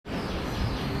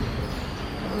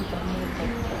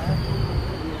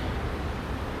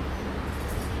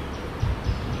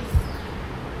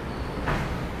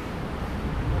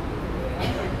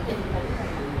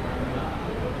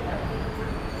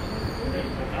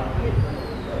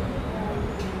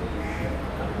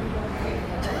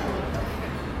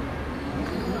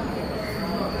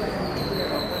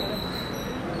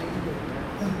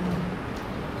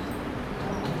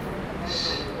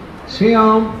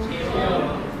Siyom,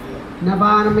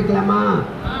 nabaramig lama.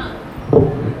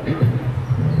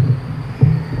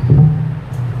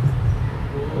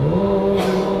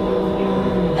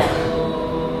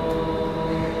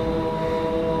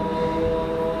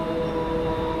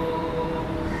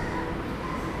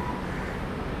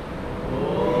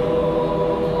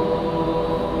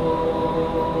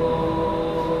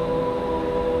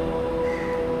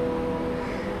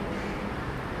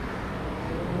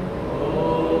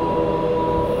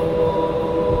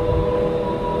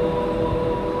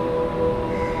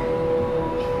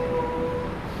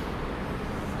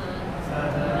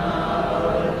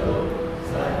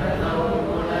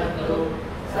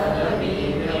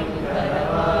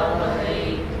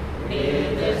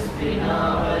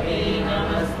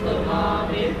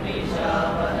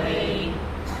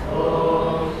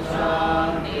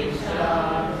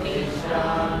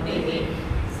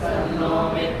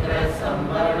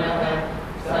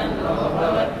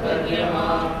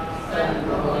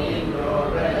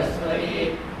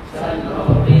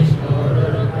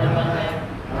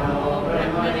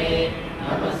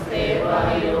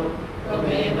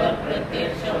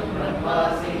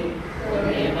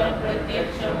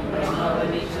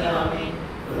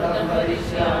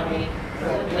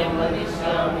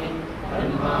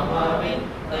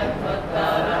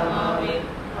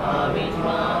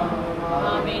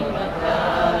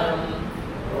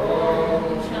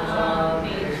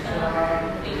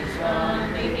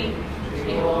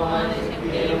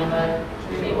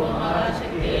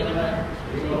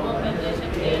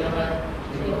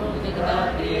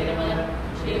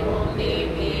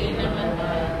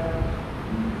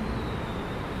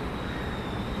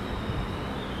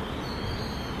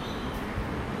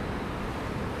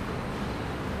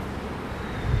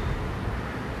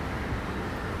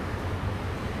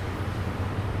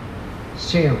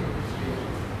 Siyom.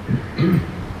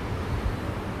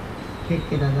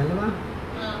 Kikidadalawa?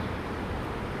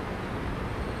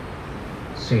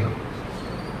 Siyom.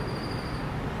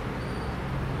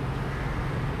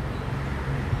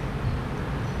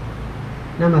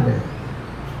 நமது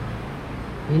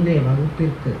இன்றைய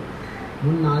வகுப்பிற்கு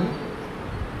முன்னால்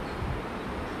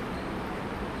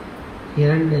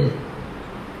 2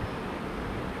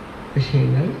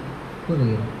 விஷயங்கள்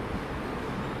கூறுகிறோம்.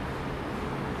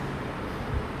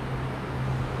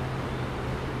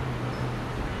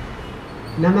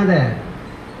 நமது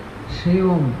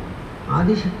ஸ்ரீஓம்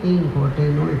ஆதிசக்தியின்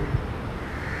கோட்டையினுள்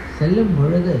செல்லும்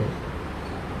பொழுது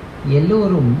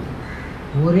எல்லோரும்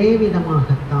ஒரே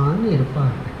விதமாகத்தான்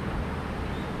இருப்பார்கள்.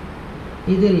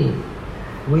 இதில்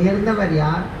உயர்ந்தவர்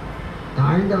யார்,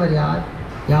 தாழ்ந்தவர் யார்,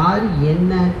 யார்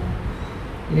என்ன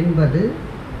என்பது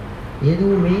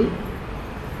எதுவுமே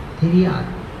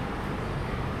தெரியாது.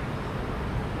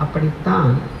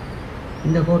 அப்படித்தான்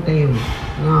இந்த கோட்டையும்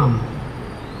நாம்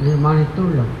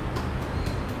நிர்மாணித்துள்ளோம்.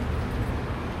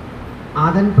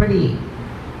 அதன்படி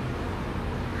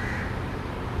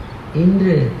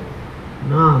இன்று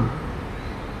நாம்,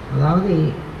 அதாவது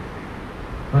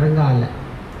வருங்கால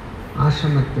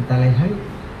ஆசிரமத்து தலைகள்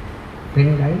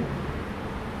பெண்கள்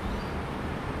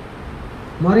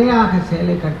முறையாக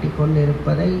சேலை கட்டி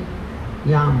கொண்டிருப்பதை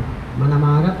யாம்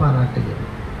மனமாற பாராட்டுகிறோம்.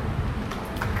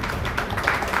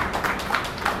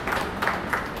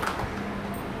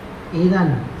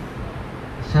 இதன்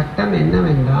சட்டம்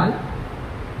என்னவென்றால்,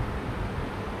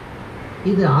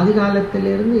 இது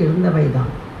ஆதிகாலத்திலிருந்து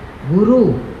இருந்தவைதான். குரு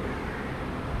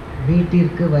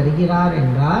வீட்டிற்கு வருகிறார்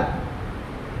என்றால்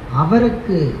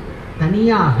அவருக்கு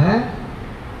தனியாக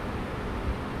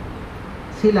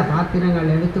சில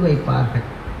பாத்திரங்கள் எடுத்து வைப்பார்கள்.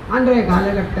 அன்றைய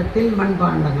காலகட்டத்தில்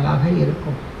மண்பாண்டங்களாக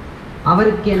இருக்கும்.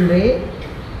 அவருக்கென்றே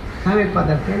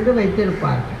சமைப்பதற்கென்று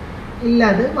வைத்திருப்பார்கள்,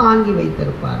 இல்லது வாங்கி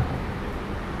வைத்திருப்பார்கள்.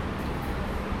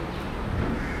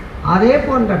 அதே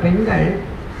போன்ற பெண்கள்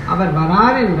அவர்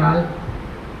வரார் என்றால்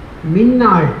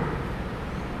மின்னாள்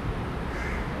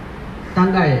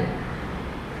தங்கள்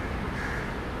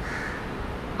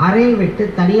அறை விட்டு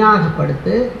தனியாக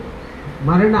படுத்து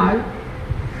மறுநாள்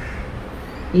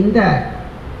இந்த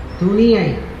துணியை,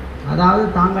 அதாவது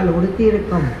தாங்கள்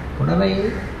உடுத்தியிருக்கும் புடவையை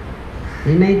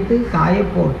நினைத்து காய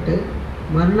போட்டு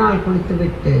மறுநாள்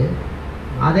குளித்துவிட்டு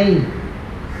அதை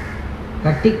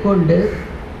கட்டிக்கொண்டு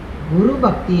குரு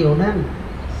பக்தியுடன்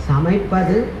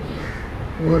சமைப்பது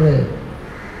ஒரு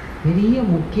பெரிய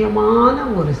முக்கியமான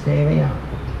ஒரு சேவையாகும்.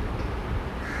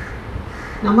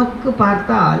 நமக்கு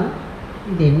பார்த்தால்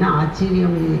இது என்ன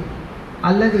ஆச்சரியம்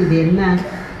அல்லது இது என்ன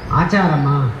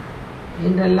ஆச்சாரமா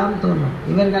என்றெல்லாம் தோன்றும்.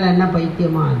 இவர்கள் என்ன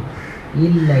பைத்தியமா?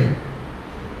 இல்லை.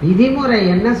 விதிமுறை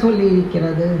என்ன சொல்லி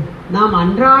இருக்கிறது? நாம்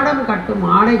அன்றாடம் கட்டும்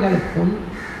ஆடைகளுக்கும்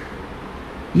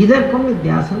இதற்கும்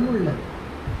வித்தியாசம் உள்ளது.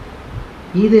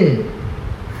 இது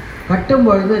கட்டும்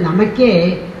பொழுது நமக்கே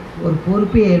ஒரு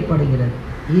பொறுப்பு ஏற்படுகிறது.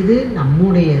 இது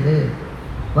நம்முடையது.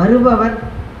 வருபவர்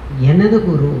எனது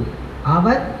குரு.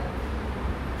 அவர்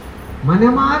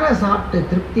மனமாற சாப்பிட்டு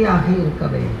திருப்தியாக இருக்க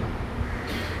வேண்டும்.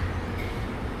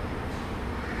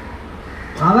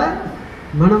 அவர்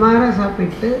மனமாற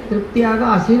சாப்பிட்டு திருப்தியாக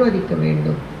ஆசீர்வதிக்க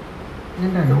வேண்டும்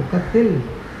என்ற நோக்கத்தில்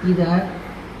இது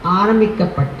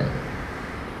ஆரம்பிக்கப்பட்டது.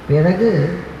 பிறகு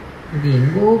இது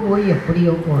எங்கோ போய்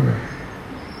எப்படியோ போனது.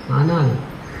 ஆனால்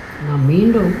நாம்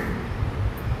மீண்டும்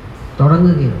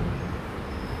தொடங்குகிறோம்.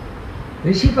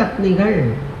 ரிஷி பத்னிகள்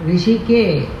ரிஷிக்கே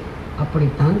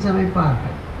அப்படித்தான்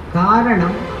சமைப்பார்கள்.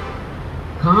 காரணம்,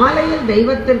 காலையில்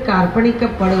தெய்வத்திற்கு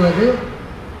அர்ப்பணிக்கப்படுவது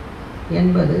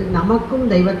என்பது நமக்கும்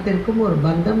தெய்வத்திற்கும் ஒரு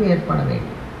பந்தம் ஏற்பட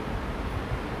வேண்டும்.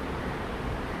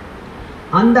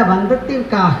 அந்த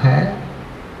பந்தத்திற்காக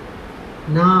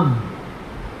நாம்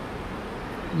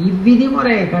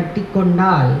இவ்விதிமுறையை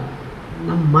கட்டிக்கொண்டால்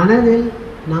நம் மனதில்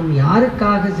நாம்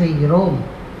யாருக்காக செய்கிறோம்,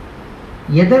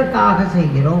 எதற்காக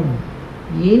செய்கிறோம்,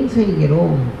 ஏன்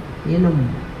செய்கிறோம் எனும்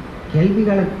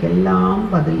கேள்விகளுக்கெல்லாம்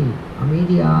பதில்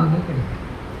அமைதியாக கிடைக்கும்.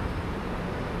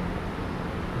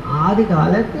 ஆதி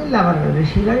காலத்தில் அவர்கள்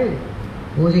ரிஷிகள்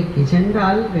பூஜைக்கு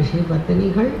சென்றால் ரிஷி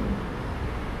பத்தினிகள்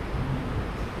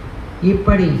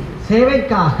இப்படி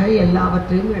சேவைக்காக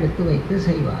எல்லாவற்றையும் எடுத்து வைத்து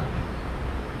செய்வார்.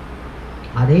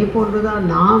 அதே போன்றுதான்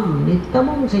நாம்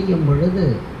நித்தமும் செய்யும் பொழுது,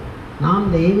 நாம்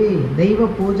தெய்வ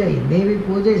பூஜை தேவி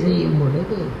பூஜை செய்யும்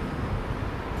பொழுது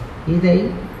இதை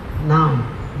நாம்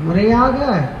முறையாக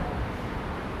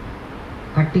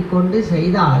கட்டிக்கொண்டு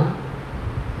செய்தால்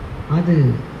அது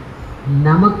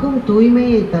நமக்கும்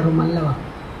தூய்மையை தரும் அல்லவா?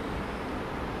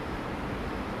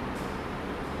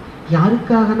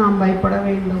 யாருக்காக நாம் பயப்பட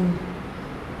வேண்டும்?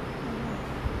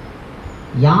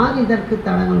 யார் இதற்கு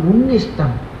தடங்கள்?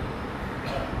 உன்னிஷ்டம்.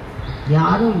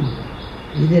 யாரும்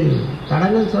இதில்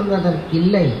தடங்கள் சொல்வதற்கு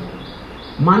இல்லை.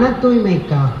 மன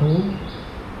தூய்மைக்காகவும்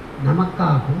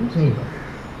நமக்காகவும் செய்வோம்.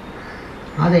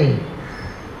 அதை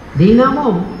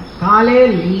தினமும்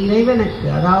காலையில் இறைவனுக்கு,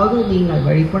 அதாவது நீங்கள்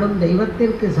வழிபடும்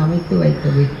தெய்வத்திற்கு சமைத்து வைத்து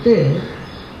விட்டு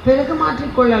பிறகு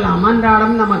மாற்றிக்கொள்ளலாம்.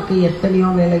 அன்றாடம் நமக்கு எத்தனையோ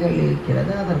வேலைகள்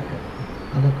இருக்கிறது.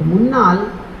 அதற்கு முன்னால்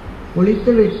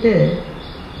குளித்துவிட்டு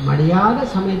மடியாக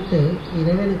சமைத்து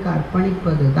இறைவனுக்கு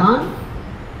அர்ப்பணிப்பது தான்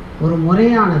ஒரு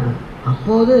முறையானது.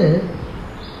 அப்போது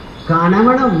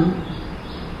கணவனும்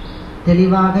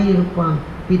தெளிவாக இருப்பான்,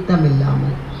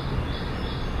 பித்தமில்லாமல்.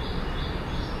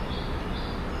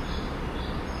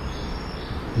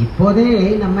 இப்போதே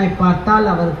நம்மை பார்த்தால்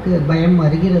அவருக்கு பயம்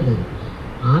வருகிறது.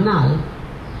 ஆனால்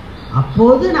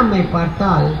அப்போது நம்மை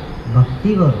பார்த்தால்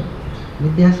பக்தி வரும்.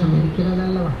 வித்தியாசம் இருக்கிறது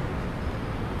அல்லவா?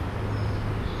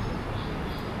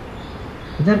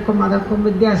 இதற்கும் அதற்கும்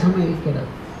வித்தியாசம்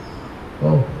இருக்கிறது.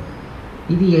 ஓ,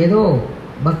 இது ஏதோ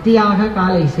பக்தியாக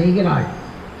காலை செய்கிறாள்,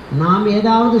 நாம்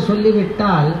ஏதாவது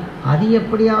சொல்லிவிட்டால் அது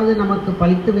எப்படியாவது நமக்கு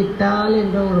பழித்து விட்டால்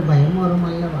என்ற ஒரு பயம் வரும்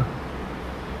அல்லவா?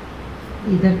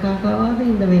 இதற்காகவாது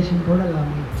இந்த வேஷம்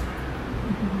போடலாமே.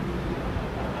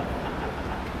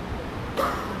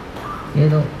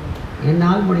 ஏதோ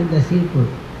என்னால் முடிந்த சீர்ப்பு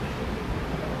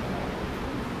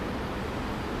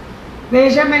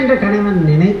வேஷம் என்று கணவன்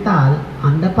நினைத்தால்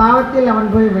அந்த பாவத்தில் அவன்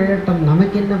போய் விழட்டும்,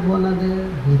 நமக்கு என்ன போனது?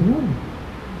 இதுவும்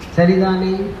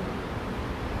சரிதானே?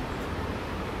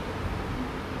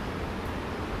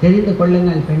 தெரிந்து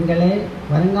கொள்ளுங்கள் பெண்களே,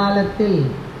 வருங்காலத்தில்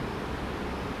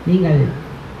நீங்கள்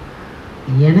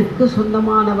எனக்கு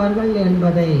சொந்தமானவர்கள்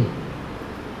என்பதை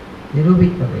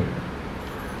நிரூபிக்க வேண்டும்.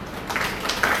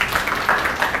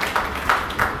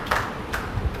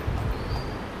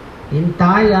 என்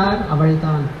தாயார்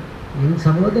அவள்தான், என்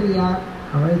சகோதரி யார்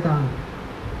அவள்தான்,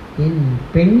 என்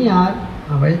பெண் யார்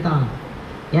அவள்தான்,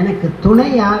 எனக்கு துணை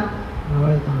யார்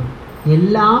அவள்தான்,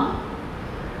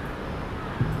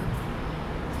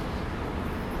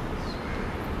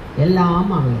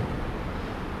 எல்லாம் அவள்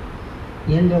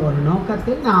என்ற ஒரு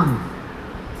நோக்கத்தில் நாம்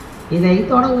இதை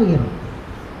தொடங்குகிறோம்.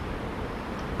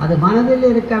 அது மனதில்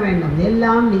இருக்க வேண்டும்.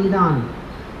 எல்லாம் நீதான்,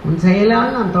 உன்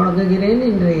செயலால் நான் தொடங்குகிறேன்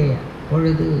இன்றைய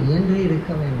பொழுது என்று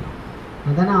இருக்க வேண்டும்.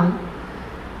 அதனால்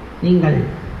நீங்கள்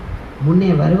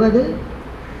முன்னே வருவது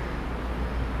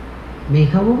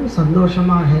மிகவும்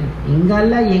சந்தோஷமாக.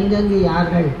 இங்கல்ல எங்கெங்கு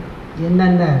யார்கள்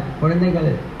எந்தெந்த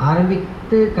குழந்தைகள்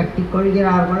ஆரம்பித்து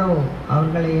கட்டிக்கொள்கிறார்களோ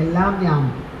அவர்களை எல்லாம் நாம்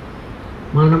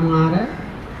மனமாற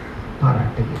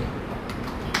பாராட்டுகிறேன்.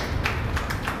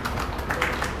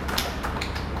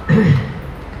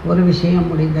 ஒரு விஷயம்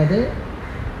முடிந்தது.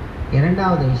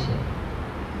 இரண்டாவது விஷயம்,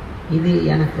 இது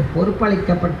எனக்கு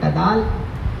பொறுப்பளிக்கப்பட்டதால்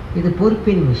இது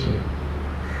பொறுப்பின் விஷயம்.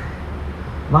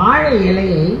 வாழை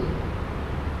இலையை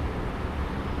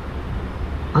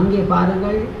அங்கே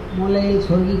பாருங்கள், மூலையில்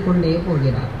சொருகிக் கொண்டே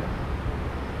போகிறார்கள்.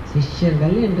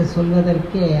 சிஷ்யர்கள் என்று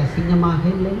சொல்வதற்கே அசிங்கமாக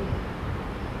இல்லை.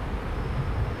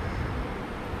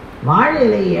 வாழை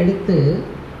இலையை எடுத்து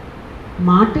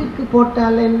மாட்டிற்கு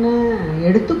போட்டால் என்ன,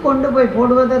 எடுத்துக்கொண்டு போய்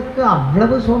போடுவதற்கு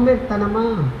அவ்வளவு சோம்பேறித்தனமா?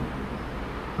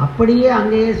 அப்படியே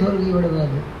அங்கேயே சொருகி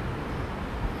விடுவது.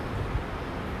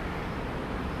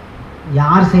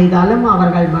 யார் செய்தாலும்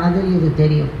அவர்கள் மனதில் இது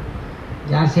தெரியும்,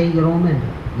 யார் செய்கிறோம் என்று.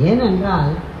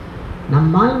 ஏனென்றால்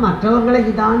நம்மால்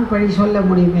மற்றவர்களுக்கு தான் பழி சொல்ல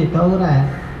முடியுமே தவிர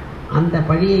அந்த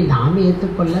பழியை நாம்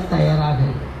ஏற்றுக்கொள்ள தயாராக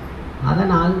இல்லை.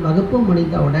 அதனால் வகுப்பு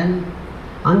முடிந்தவுடன்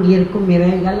அங்கிருக்கும்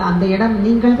இறைகள், அந்த இடம்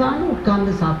நீங்கள் தான்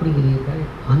உட்கார்ந்து சாப்பிடுகிறீர்கள்,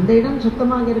 அந்த இடம்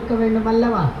சுத்தமாக இருக்க வேண்டும்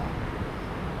அல்லவா?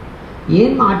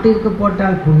 ஏன் மாட்டிற்கு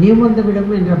போட்டால் புண்ணியம்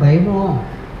வந்துவிடும் என்ற பயமோ?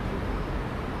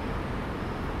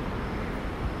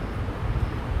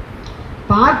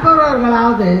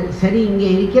 பார்ப்பவர்களாவது சரி இங்கே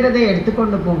இருக்கிறதை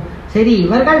எடுத்துக்கொண்டு போம், சரி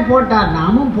இவர்கள் போட்டார்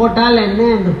நாமும் போட்டால் என்ன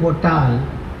என்று போட்டால்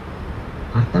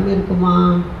அர்த்தம் இருக்குமா?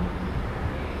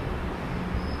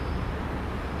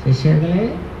 சிஷ்யர்களே,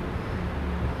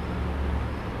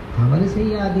 தவறு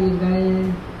செய்யாதீர்கள்,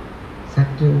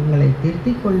 சற்று உங்களை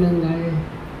திருத்திக் கொள்ளுங்கள்.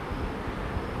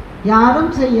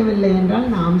 யாரும் செய்யவில்லை என்றால்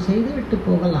நாம் செய்துவிட்டு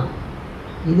போகலாம்.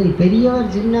 இதில்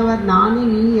பெரியவர் சின்னவர் நானு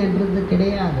நீ என்றது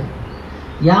கிடையாது.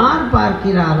 யார்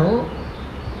பார்க்கிறாரோ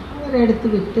அவர்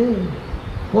எடுத்துவிட்டு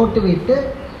போட்டுவிட்டு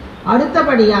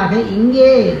அடுத்தபடியாக இங்கே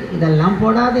இதெல்லாம்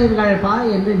போடாதீர்கள்பா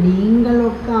என்று நீங்கள்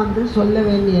உட்கார்ந்து சொல்ல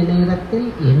வேண்டிய நேரத்தில்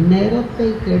என் நேரத்தை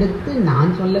கெடுத்து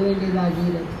நான் சொல்ல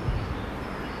வேண்டியதாகிறது.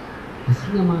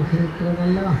 அசிங்கமாக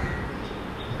இருக்கிறதல்லவா?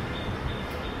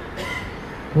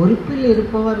 பொறுப்பில்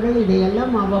இருப்பவர்கள்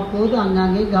இதையெல்லாம் அவ்வப்போது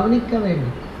அங்கங்கே கவனிக்க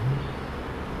வேண்டும்.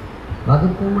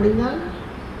 வகுப்பு முடிந்தால்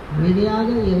அமைதியாக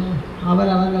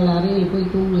அவர்கள் அறையில்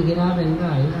போய் தூங்குகிறார்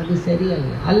என்றால் அது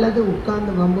சரியல்ல, அல்லது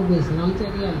உட்கார்ந்து வம்பு பேசினால்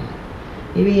சரியல்ல.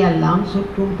 இவையெல்லாம்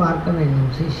சுற்றும் பார்க்க வேண்டும்.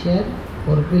 சிஷ்யர்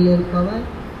பொறுப்பில் இருப்பவர்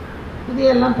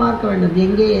இதையெல்லாம் பார்க்க வேண்டும்.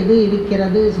 எங்கே எது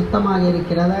இருக்கிறது, சுத்தமாக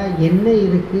இருக்கிறதா, என்ன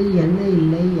இருக்கு என்ன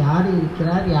இல்லை, யார்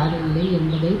இருக்கிறார் யார் இல்லை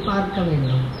என்பதை பார்க்க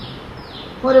வேண்டும்.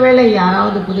 ஒருவேளை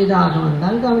யாராவது புதிதாக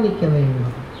வந்தால் கவனிக்க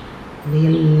வேண்டும்.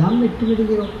 இதையெல்லாம் விட்டு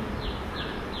விடுகிறோம்.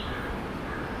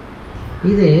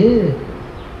 இது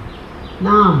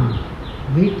நாம்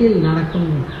வீட்டில்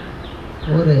நடக்கும்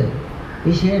ஒரு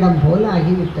விசேடம் போல்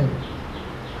ஆகிவிட்டது.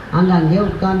 ஆங்காங்கே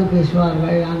உட்கார்ந்து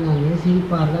பேசுவார்கள், ஆங்காங்கே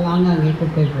சிரிப்பார்கள், ஆங்காங்கே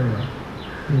குப்பை போடுவார்.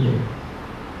 இது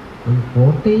நம்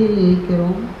கோட்டையில்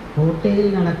இருக்கிறோம்.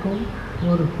 கோட்டையில் நடக்கும்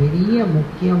ஒரு பெரிய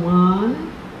முக்கியமான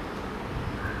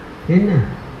என்ன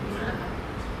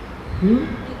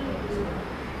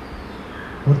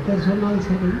ஒருத்தர் சொன்னால்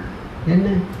சரி, என்ன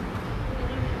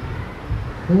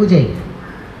பூஜை,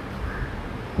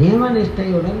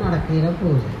 நியமனிஷ்டையுடன் நடக்கிற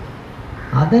பூஜை.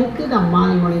 அதற்கு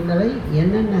நம்மால் முடிந்தவை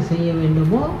என்னென்ன செய்ய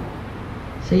வேண்டுமோ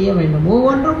செய்ய வேண்டும்.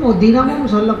 ஒவ்வொன்றும்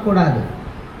தினமும் சொல்லக்கூடாது.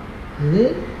 இது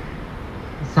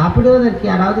சாப்பிடுவதற்கு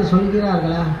யாராவது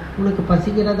சொல்கிறார்களா, உனக்கு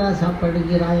பசிக்கிறதா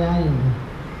சாப்பிடுகிறாயா என்று?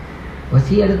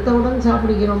 பசி எடுத்தவுடன்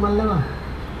சாப்பிடுகிறோம் அல்லவா?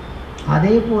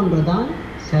 அதே போன்றுதான்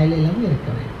செயலிலும் இருக்க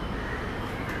வேண்டும்.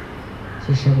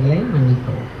 சிஷ்யர்களை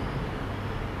மன்னிக்கவும்.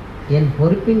 என்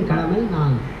பொறுப்பின் கடமை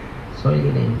நான்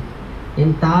சொல்கிறேன்.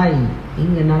 என் தாய்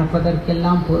இங்கு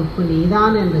நடப்பதற்கெல்லாம் பொறுப்பு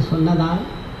நீதான் என்று சொன்னதால்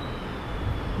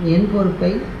என்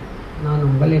பொறுப்பை நான்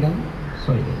உங்களிடம்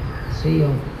சொல்கிறேன்.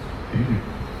 செய்யும்.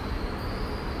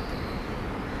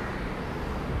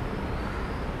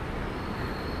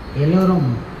 எல்லோரும்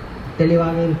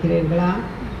தெளிவாக இருக்கிறீர்களா?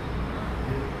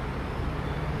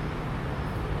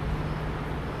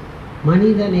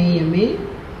 மனிதநேயமே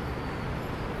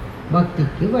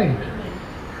பக்திக்கு வழி.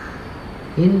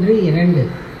 இன்று 2,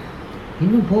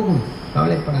 இன்னும் போகும்,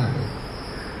 கவலைப்படாது.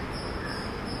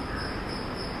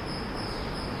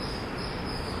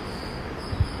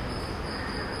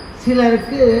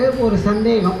 சிலருக்கு ஒரு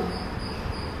சந்தேகம்,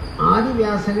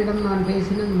 ஆதிவியாசரிடம் நான்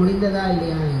பேசினது முடிந்ததா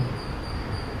இல்லையா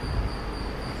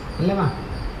அல்லவா?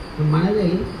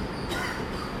 மனதில்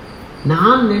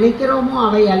நாம் நினைக்கிறோமோ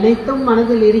அவை அனைத்தும்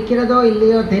மனதில் இருக்கிறதோ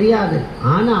இல்லையோ தெரியாது.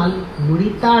 ஆனால்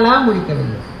முடித்தாளா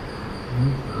முடிக்கவில்லை,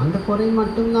 அந்த குறை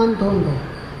மட்டும்தான் தோன்றும்.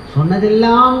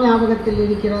 சொன்னதெல்லாம் ஞாபகத்தில்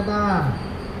இருக்கிறதா?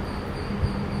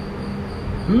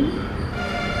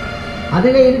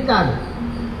 அதில் இருக்காது.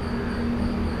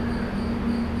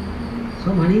 ஸோ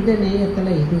மனித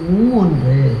நேயத்தில் இதுவும்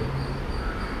ஒன்று.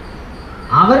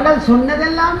 அவர்கள்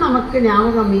சொன்னதெல்லாம் நமக்கு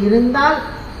ஞாபகம் இருந்தால்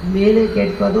மேலே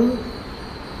கேட்பதும்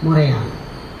முறையான.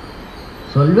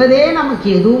 சொல்வதே நமக்கு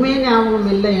எதுவுமே ஞாபகம்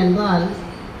இல்லை என்றால்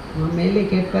மேலே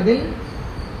கேட்பதில்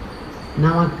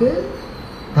நமக்கு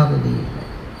தகுதி இல்லை.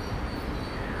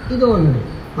 இது ஒன்று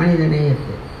மனித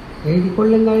நேயத்தை எழுதி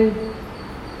கொள்ளுங்கள்.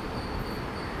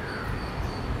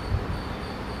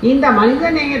 இந்த மனித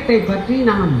நேயத்தை பற்றி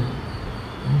நாம்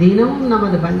தினமும்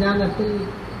நமது பஞ்சாங்கத்தில்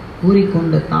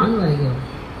கூறிக்கொண்டு தான் வருகிறோம்.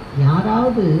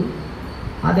 யாராவது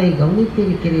அதை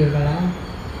கவனித்திருக்கிறீர்களா?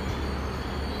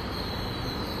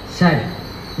 சரி,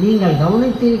 நீங்கள்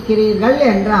கவனித்திருக்கிறீர்கள்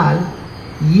என்றால்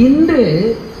இன்று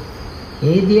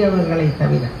எழுதியவர்களை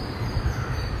தவிர,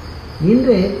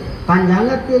 இன்று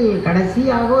பஞ்சாங்கத்தில்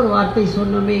கடைசியாக ஒரு வார்த்தை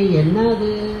சொன்னோமே, என்ன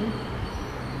அது?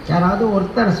 யாராவது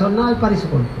ஒருத்தர் சொன்னால் பரிசு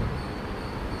கொடுப்போம்.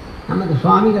 நமது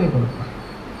சுவாமிகள் கொடுப்பார்.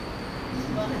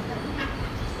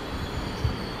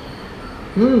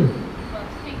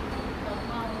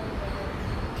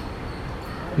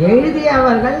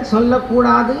 எழுதியவர்கள்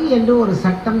சொல்லக்கூடாது என்று ஒரு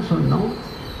சட்டம் சொன்னோம்.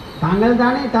 தாங்கள்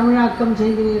தானே தமிழாக்கம்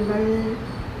செய்கிறீர்கள்.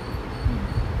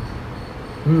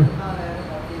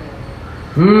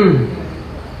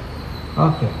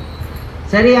 ஓகே,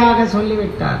 சரியாக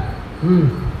சொல்லிவிட்டார்.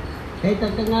 கை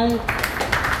தட்டுங்கள்.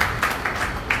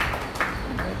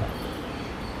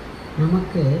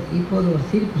 நமக்கு இப்போது ஒரு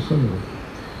சிரிப்பு சொல்லுவோம்.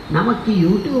 நமக்கு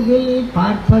யூடியூபில்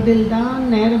பார்ப்பதில் தான்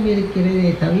நேரம் இருக்கிறதே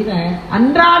தவிர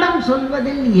அன்றாடம்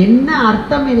சொல்வதில் என்ன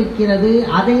அர்த்தம் இருக்கிறது,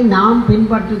 அதை நாம்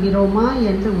பின்பற்றுகிறோமா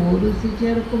என்று ஒரு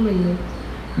சிஷியருக்கும் இல்லை.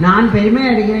 நான் பெருமை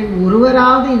அடைகிறேன்,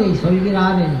 ஒருவராவது இதை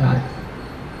சொல்கிறார் என்றால்.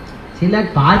 சிலர்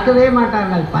பார்க்கவே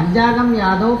மாட்டார்கள், பஞ்சாங்கம்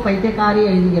யாதோ பைத்தியக்காரி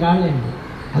எழுதுகிறாள் என்று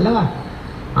அல்லவா.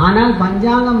 ஆனால்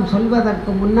பஞ்சாங்கம்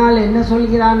சொல்வதற்கு முன்னால் என்ன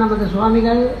சொல்கிறார் நமது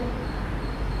சுவாமிகள்?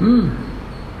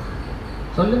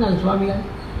 சொல்லுங்கள் சுவாமிகள்.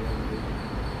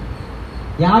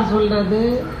 யார் சொல்றது?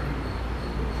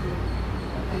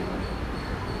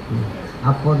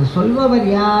 அப்போது சொல்பவர்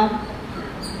யார்?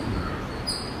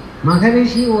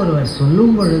 மகரிஷி ஒருவர்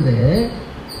சொல்லும் பொழுது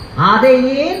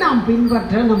அதையே நாம்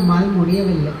பின்பற்ற நம்மால்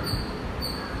முடியவில்லை.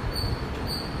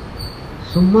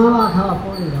 சும்மாவாக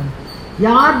போகிறோம்.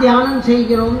 யார் தியானம்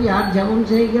செய்கிறோம், யார் ஜபம்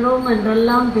செய்கிறோம்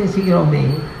என்றெல்லாம் பேசுகிறோமே.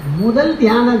 முதல்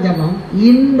தியான ஜபம்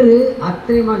இன்று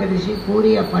அத்ரி மகரிஷி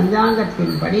கூறிய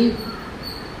பஞ்சாங்கத்தின்படி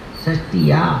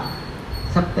சஷ்டியா,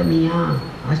 சப்தமியா,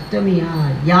 அஷ்டமியா,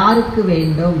 யாருக்கு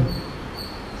வேண்டும்?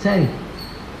 சரி,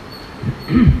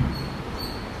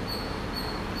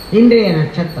 இன்றைய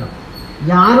நட்சத்திரம்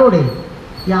யாருடைய?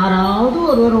 யாராவது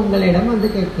ஒருவர் உங்களிடம் வந்து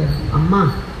கேட்கிறார், அம்மா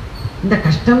இந்த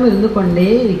கஷ்டம் இருந்து கொண்டே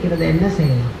இருக்கிறது, என்ன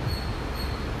செய்யலாம்?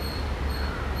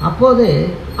 அப்போது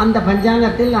அந்த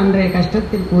பஞ்சாங்கத்தில் அன்றைய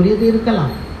கஷ்டத்தில் கூறியது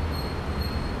இருக்கலாம்.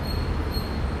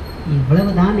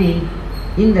 இவ்வளவுதானே,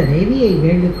 இந்த தேவியை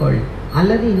வேண்டிக்கொள்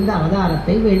அல்லது இந்த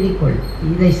அவதாரத்தை வேண்டிக்கொள்,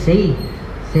 இதை செய்,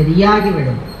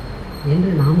 சரியாகிவிடும்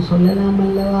என்று நாம் சொல்லலாம்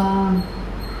அல்லவா?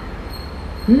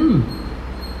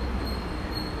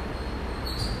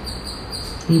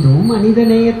 இதுவும் மனித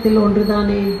நேயத்தில்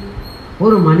ஒன்றுதானே.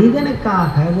 ஒரு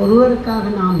மனிதனுக்காக, ஒருவருக்காக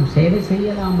நாம் சேவை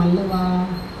செய்யலாம் அல்லவா?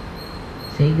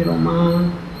 செய்கிறோமா?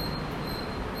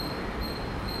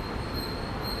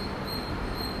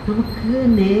 நமக்கு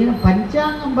நேரம்,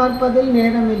 பஞ்சாங்கம் பார்ப்பதில்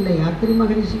நேரம் இல்லை. அத்ரி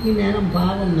மகரிஷிக்கு நேரம்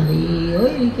பாவம் நிறைய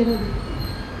இருக்கிறது.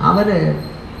 அவர்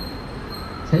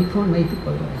செல்போன் வைத்துக்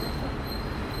கொள்வார்.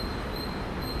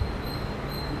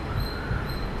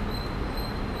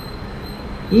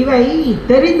 இவை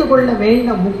தெரிந்து கொள்ள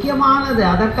வேண்டும், முக்கியமானது.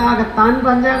 அதற்காகத்தான்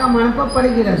பஞ்சாங்கம்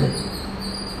அனுப்பப்படுகிறது.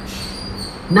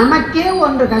 நமக்கே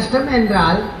ஒன்று கஷ்டம்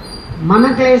என்றால்,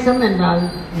 மனக்லேசம் என்றால்,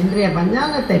 இன்றைய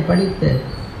பஞ்சாங்கத்தை படித்து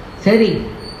சரி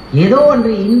ஏதோ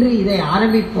ஒன்று இன்று இதை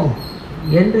ஆரம்பிப்போம்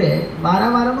என்று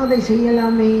வரம் அதை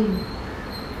செய்யலாமே.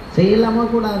 செய்யலாமா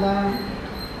கூடாதா?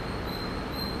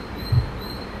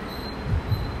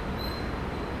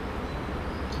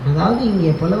 அதாவது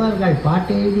இங்கே புலவர்கள்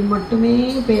பாட்டு எழுதி மட்டுமே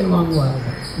பேர்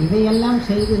வாங்குவார்கள். இதையெல்லாம்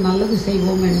செய்து நல்லது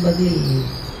செய்வோம் என்பதில்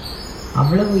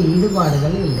அவ்வளவு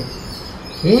ஈடுபாடுகள் இல்லை.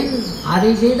 ஏன்?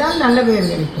 அதை செய்தால் நல்ல பெயர்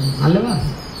கிடைக்கும் அல்லவா?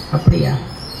 அப்படியா?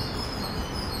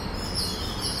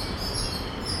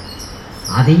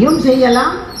 அதையும்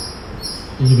செய்யலாம்,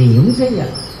 இதையும்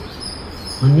செய்யலாம்.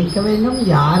 மன்னிக்க வேண்டும்,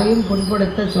 யாரையும்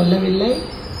புண்படுத்த சொல்லவில்லை.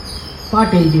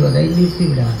 பாட்டு எழுதுவதை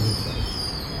நிறுத்திவிடாதீர்கள்.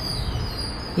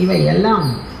 இவை எல்லாம்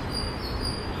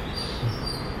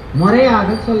முறையாக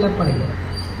சொல்லப்படுகிறது.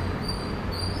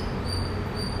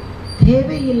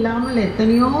 தேவையில்லாமல்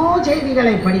எத்தனையோ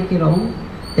செய்திகளை படிக்கிறோம்,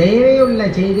 தேவையுள்ள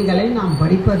செய்திகளை நாம்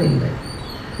படிப்பதில்லை.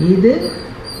 இது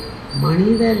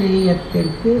மனித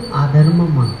நேயத்திற்கு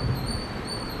அதர்மமாகும்.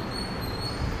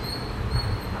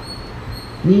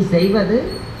 நீ செய்வது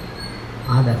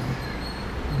அதர்மம்,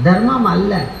 தர்மம்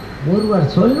அல்ல. ஒருவர்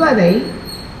சொல்வதை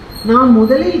நாம்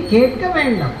முதலில் கேட்க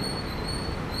வேண்டும்.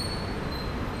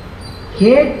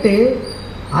 கேட்டு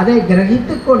அதை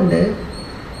கிரகித்துக் கொண்டு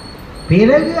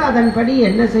பிறகு அதன்படி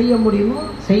என்ன செய்ய முடியுமோ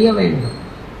செய்ய வேண்டும்.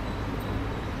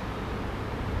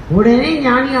 உடனே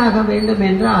ஞானியாக வேண்டும்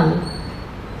என்றால்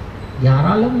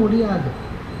யாராலும் முடியாது.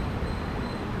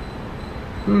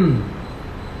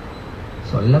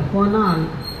 சொல்ல போனால்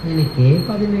எனக்கே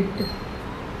 18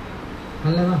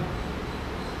 அல்லவா?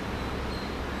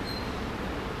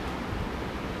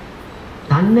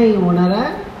 தன்னை உணர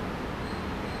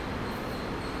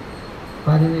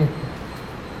 18.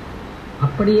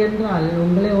 அப்படி என்றால்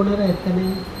உங்களை உணர எத்தனை?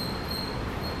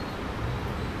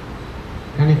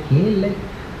 கணக்கே இல்லை.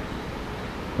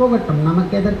 போகட்டும்,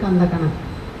 நமக்கு எதற்கு அந்த கணக்கு?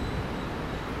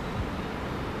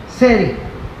 சரி,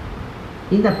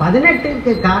 இந்த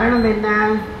 18க்கு காரணம் என்ன?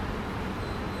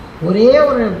 ஒரே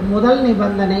ஒரு முதல்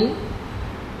நிபந்தனை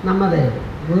நமது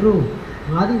குரு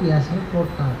ஆதிவியாசர்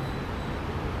போட்டார்.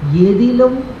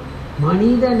 எதிலும்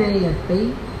மனித நேயத்தை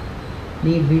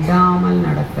நீ விடாமல்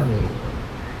நடக்க வேண்டும்.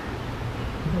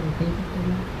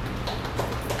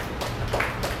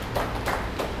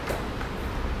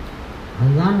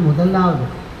 அதுதான் முதலாவது.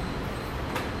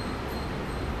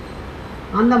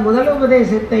 அந்த முதல்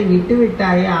உபதேசத்தை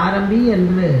விட்டுவிட்டாயே ஆரம்பி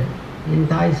என்று என்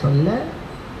தாய் சொல்ல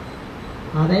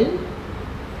அதை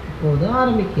இப்போது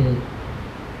ஆரம்பிக்கிறேன்.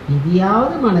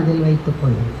 இதையாவது மனதில் வைத்துக்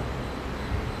கொள்ளுங்கள்.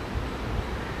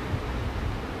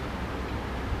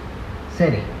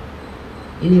 சரி,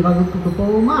 இனி வகுப்புக்கு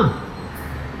போவோமா?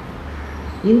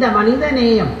 இந்த மனித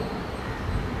நேயம்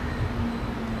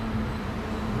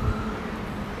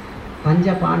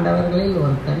பஞ்ச பாண்டவர்களில்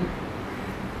ஒருத்தன்.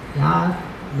 யார்?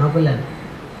 நகுலன்.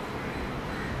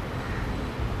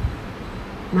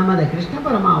 நமது கிருஷ்ண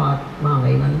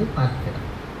பரமாத்மாவை வந்து பார்க்கிறார்.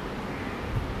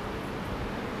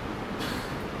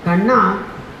 கண்ணா,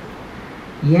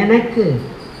 எனக்கு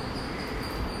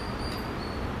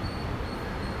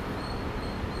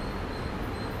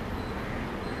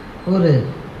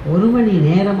ஒரு மணி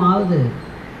நேரமாவது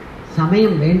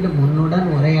சமயம் வேண்டும் உன்னுடன்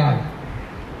உரையாட.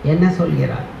 என்ன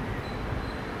சொல்கிறார்?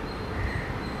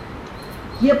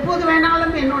 எப்போது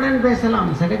வேணாலும் என்னுடன்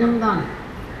பேசலாம், சகஜம்தான்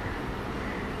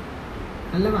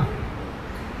அல்லவா?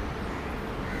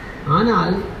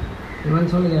 ஆனால்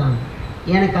இவன் சொல்கிறான்,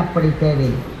 எனக்கு அப்படி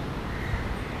தேவையில்லை,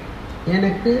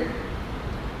 எனக்கு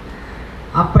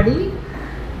அப்படி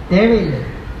தேவையில்லை.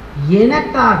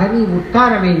 எனக்காக நீ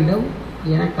உட்கார வேண்டும்,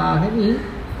 எனக்காக நீ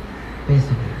பேச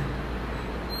வேண்டும்.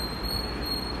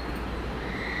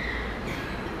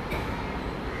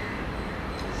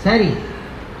 சரி,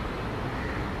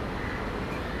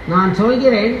 நான்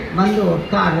சொல்கிறேன், வந்து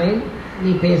உட்கார்றேன்,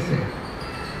 நீ பேசு.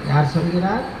 யார்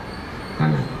சொல்கிறார்?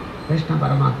 கண்ணன், கிருஷ்ண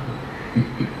பரமாத்மா.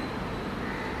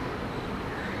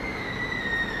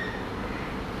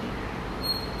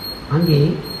 அங்கே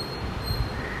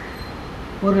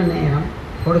ஒரு நேரம்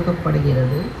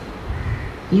கொடுக்கப்படுகிறது.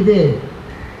 இது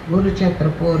குருட்சேத்திர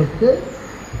போருக்கு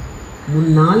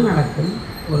முன்னால் நடக்கும்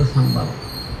ஒரு சம்பவம்.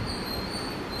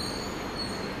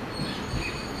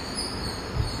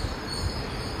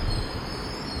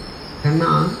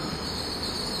 கண்ணா,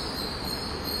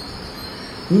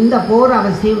 இந்த போர்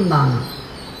அவசியம்தானா?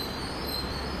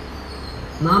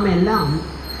 நாம் எல்லாம்,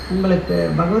 உங்களுக்கு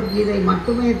பகவத்கீதை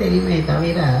மட்டுமே தெரியுமே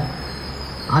தவிர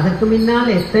அதற்கு முன்னால்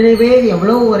எத்தனை பேர்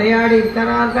எவ்வளவு உரையாடி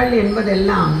இருக்கிறார்கள்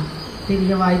என்பதெல்லாம்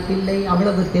தெரிய வாய்ப்பில்லை.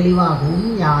 அவ்வளவு தெளிவாகவும்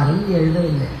யாரும்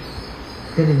எழுதவில்லை.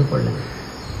 தெரிந்து கொள்ளுங்கள்.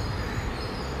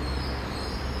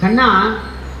 கண்ணா,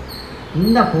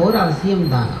 இந்த போர்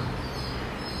அவசியம்தானா?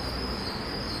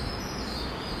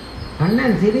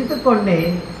 கண்ணன் சிரித்துக் கொண்டே,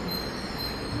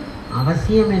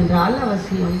 அவசியம் என்றால்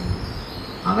அவசியம்,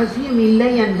 அவசியம்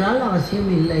இல்லை என்றால் அவசியம்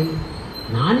இல்லை.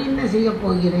 நான் என்ன செய்ய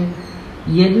போகிறேன்?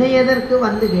 என்னை எதற்கு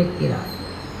வந்து கேட்கிறார்?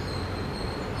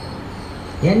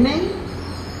 என்னை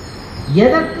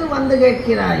எதற்கு வந்து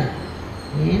கேட்கிறாய்?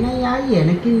 ஏனையாய்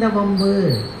எனக்கு இந்த வம்பு?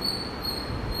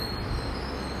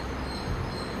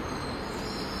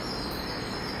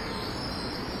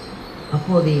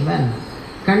 அப்போது இவன்,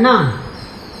 கண்ணா,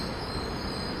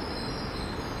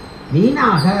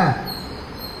 வீணாக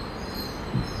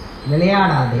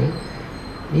விளையாடாதே,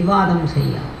 விவாதம்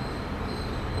செய்ய,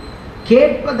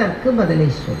 கேட்பதற்கு பதிலை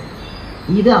சொல்.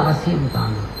 இது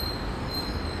அவசியம்தான்.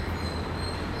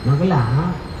 நகுலா,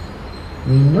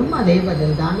 மீண்டும் அதே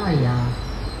பதில்தான் ஐயா.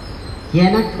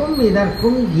 எனக்கும்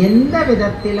இதற்கும் எந்த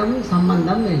விதத்திலும்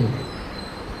சம்பந்தம் இல்லை.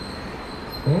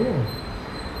 ஓ,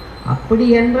 அப்படி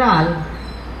என்றால்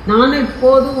நான்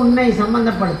இப்போது உன்னை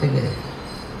சம்பந்தப்படுத்துகிறேன்.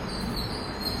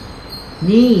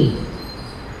 நீ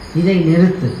இதை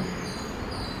நிறுத்து.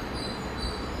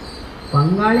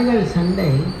 பங்காளிகள்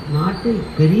சண்டை நாட்டில்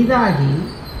பெரிதாகி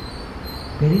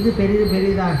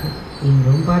பெரிதாகி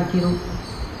இன்றும் பார்க்கிறோம்.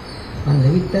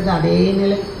 வந்துவிட்டது அதே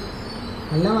நிலை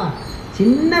அல்லவா?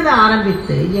 சின்னதை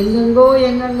ஆரம்பித்து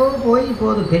எங்கெங்கோ போய்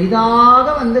இப்போது பெரிதாக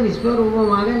வந்து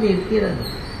விஸ்வரூபமாக நிற்கிறது.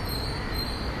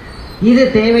 இது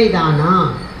தேவைதானா?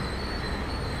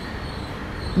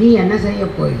 நீ என்ன செய்ய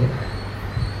போகிறாய்?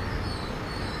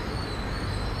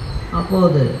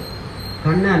 அப்போது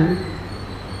கண்ணன்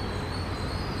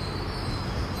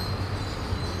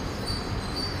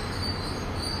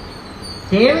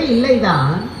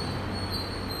தேவையில்லைதான்,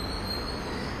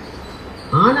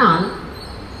 ஆனால்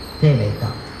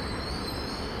தேவைதான்.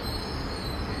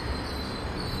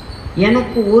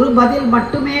 எனக்கு ஒரு பதில்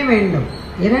மட்டுமே வேண்டும்.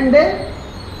 2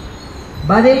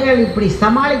 பதில்கள், இப்படி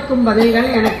சமாளிக்கும் பதில்கள்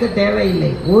எனக்கு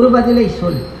தேவையில்லை. ஒரு பதிலை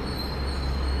சொல்.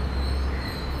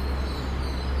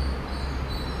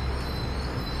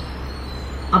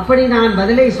 அப்படி நான்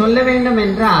பதிலை சொல்ல வேண்டும்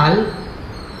என்றால்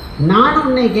நான்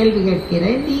உன்னை கேள்வி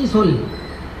கேட்கிறேன், நீ சொல்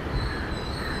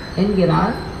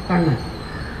என்கிறார் கண்ணன்.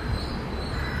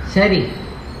 சரி,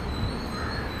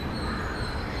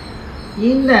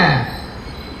 இந்த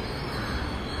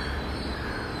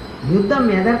யுத்தம்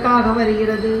எதற்காக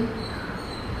வருகிறது?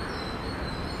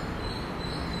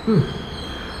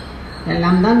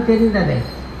 எல்லாம் தான் தெரிந்ததே.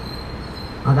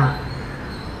 அதான்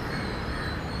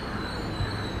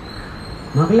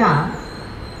நகுலா,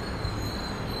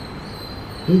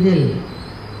 இதில்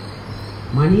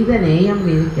மனித நேயம்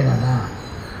இருக்கிறதா?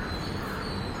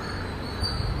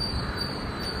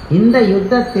 இந்த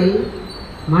யுத்தத்தில்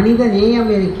மனித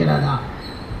நேயம் இருக்கிறதா?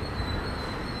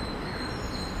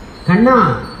 கண்ணா,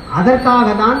 அதற்காக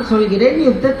தான் சொல்கிறேன்,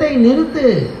 யுத்தத்தை நிறுத்து.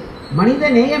 மனித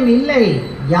நேயம் இல்லை.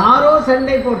 யாரோ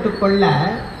சண்டை போட்டுக்கொள்ள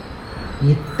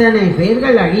இத்தனை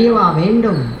பேர்கள் அழியவா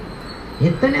வேண்டும்?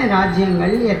 எத்தனை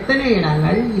ராஜ்யங்கள், எத்தனை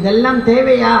இடங்கள், இதெல்லாம்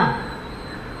தேவையா?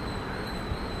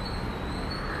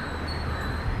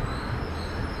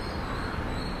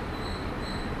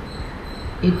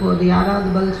 இப்போது யாராவது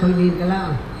பதில் சொல்வீர்களா?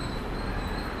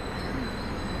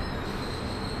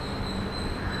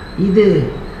 இது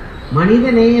மனித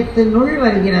நேயத்தினுள்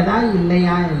வருகிறதா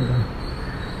இல்லையா என்று.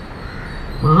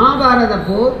 மகாபாரத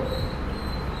போர்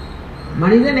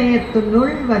மனித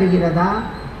நேயத்தினுள் வருகிறதா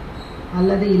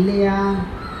அல்லது இல்லையா?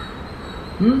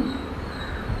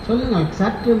 சொல்லுங்கள்,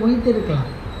 சற்று முயற்சிருக்கலாம்.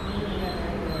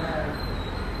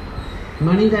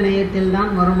 மனித நேயத்தில்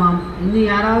தான் வருமாம். இன்னும்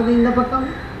யாராவது இந்த பக்கம்?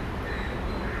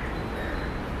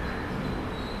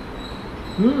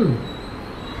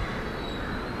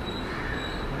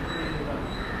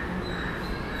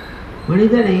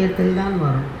 மனித நேயத்தில் தான்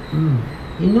வரும்.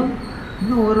 இன்னும்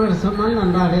ஒருவர் சொன்னால்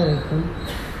நன்றாக இருக்கும்.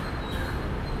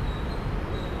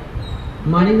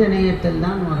 மனித நேயத்தில்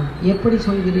தான் வரும். எப்படி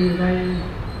சொல்கிறீர்கள்?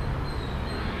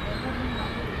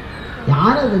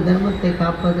 யார் அது தர்மத்தை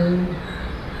காப்பது?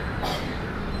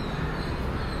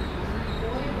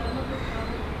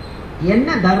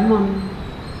 என்ன தர்மம்?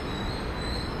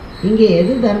 இங்கே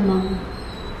எது தர்மம்?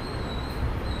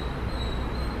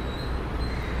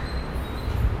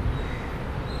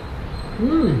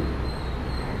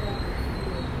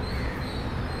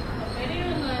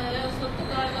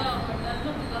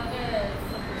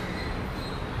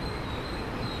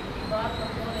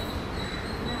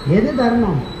 எது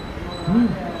தர்மம்?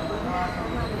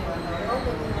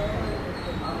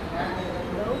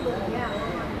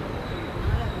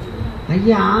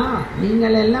 ஐயா,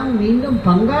 நீங்கள் எல்லாம் மீண்டும்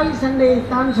பங்காளி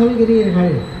சண்டையைத்தான்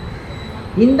சொல்கிறீர்கள்.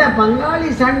 இந்த பங்காளி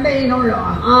சண்டையினுள்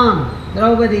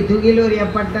திரௌபதி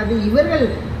துகிலுரியப்பட்டது. இவர்கள்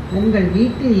உங்கள்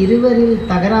வீட்டில் இருவரில்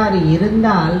தகராறு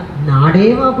இருந்தால்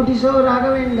நாடேவா புட்டிசோராக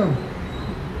வேண்டும்?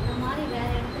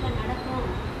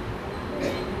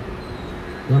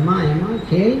 ஏமா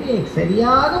கேள்வியை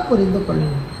சரியாக புரிந்து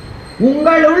கொள்ளுங்கள்.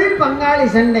 உங்களுள் பங்காளி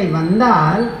சண்டை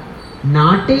வந்தால்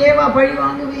நாட்டையேவா பழி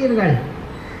வாங்குவீர்கள்?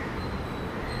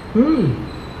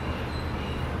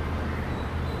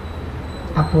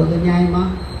 அப்போது நியாயமா?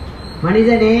 மனித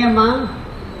நேயமா?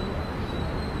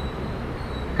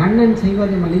 கண்ணன்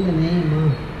செய்வது மனித நேயமா?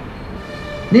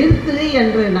 நிறுத்து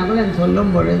என்று நகுலன்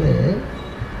சொல்லும் பொழுது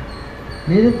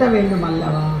நிறுத்த வேண்டும்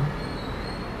அல்லவா?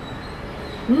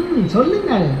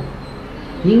 சொல்லுங்கள்.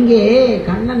 இங்கே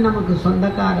கண்ணன் நமக்கு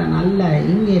சொந்தக்காரன் அல்ல.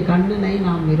 இங்கே கண்ணனை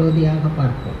நாம் விரோதியாக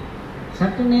பார்ப்போம்.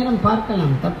 சற்று நேரம்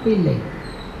பார்க்கலாம், தப்பு இல்லை.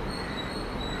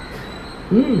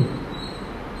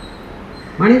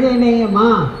 மனித நேயமா?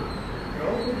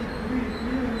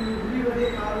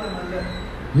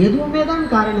 எதுவுமே தான்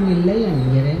காரணம் இல்லை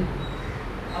என்கிறேன்.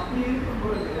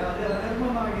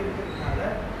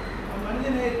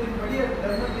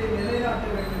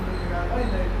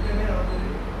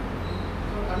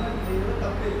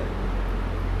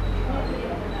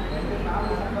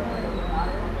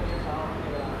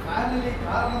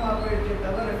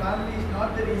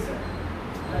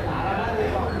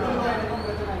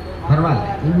 பரவாயில்ல,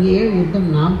 இங்கேயே யுத்தம்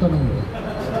நாம் தொடங்குவோம்.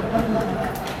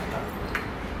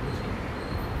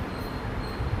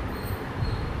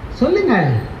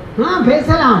 சொல்லுங்கள்,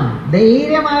 பேசலாம்,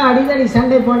 தைரியமாக அடிக்கடி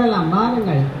சண்டை போடலாம்,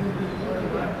 வாருங்கள்.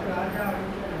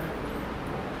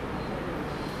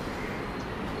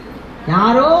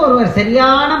 யாரோ ஒருவர்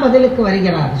சரியான பதிலுக்கு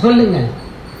வருகிறார், சொல்லுங்கள்.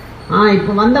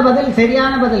 இப்ப வந்த பதில்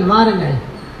சரியான பதில், வாருங்கள்.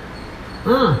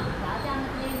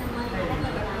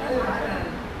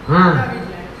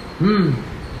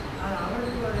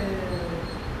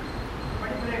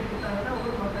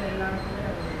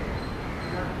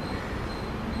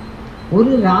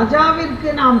 ஒரு ராஜாவிற்கு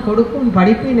நாம் கொடுக்கும்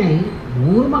படிப்பினை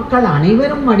ஊர் மக்கள்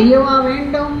அனைவரும் அடியவா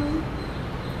வேண்டும்?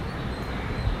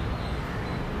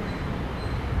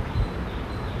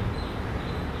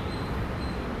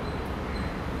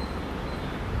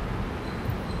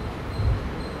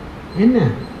 என்ன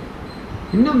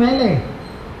இன்னும் மேலே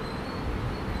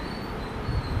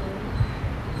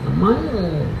நம்மால்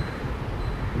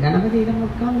கணபதியிடம்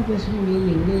உட்கார்ந்து பேச முடியும்,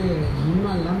 இங்கே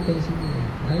முன்னால்லாம் பேச முடியும்.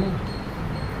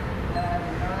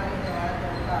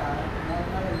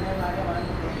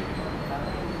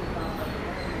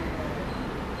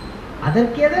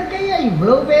 அதற்கு எதற்கையா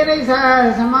இவ்வளவு பேரை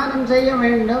சமாதானம் செய்ய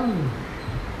வேண்டும்?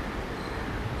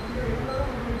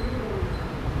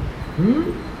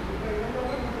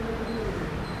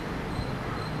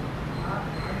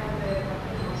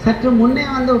 சற்று முன்னே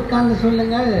வந்து உட்கார்ந்து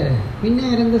சொல்லுங்கள். பின்னே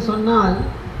இருந்து சொன்னால்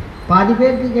பாதி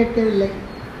பேருக்கு கேட்கவில்லை.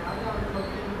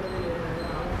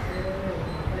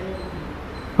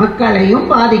 மக்களையும்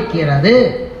பாதிக்கிறது,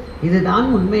 இதுதான்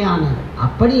உண்மையானது.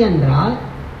 அப்படி என்றால்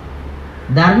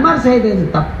தர்மர் செய்தது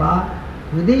தப்பா,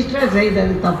 யுதிஷ்டர்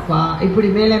செய்தது தப்பா? இப்படி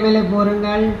மேலே மேலே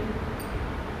போருங்கள்.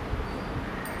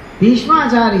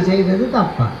 பீஷ்மாச்சாரி செய்தது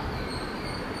தப்பா?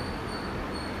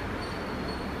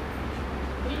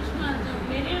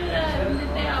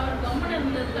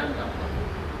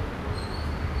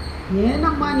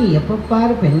 ஏனம்மா நீ எப்ப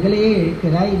பாரு பெண்களையே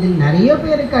இழுக்கிறாய்? இதில் நிறைய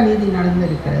பேருக்கு அநீதி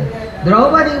நடந்திருக்கிறது.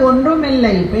 திரௌபதி ஒன்றும்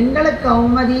இல்லை, பெண்களுக்கு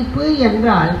அவமதிப்பு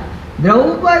என்றால்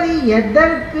திரௌபதி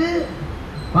எதற்கு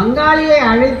பங்காளியை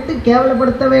அழைத்து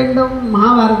கேவலப்படுத்த வேண்டும்?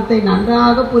 மகாபாரதத்தை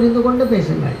நன்றாக புரிந்து கொண்டு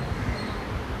பேசுங்கள்.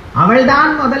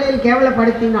 அவள்தான் முதலில்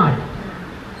கேவலப்படுத்தினாள்,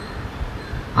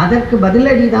 அதற்கு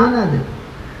பதிலடிதான் அது.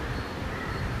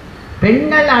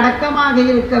 பெண்கள் அடக்கமாக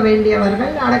இருக்க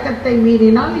வேண்டியவர்கள் அடக்கத்தை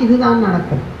மீறினால் இதுதான்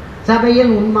நடக்கும்.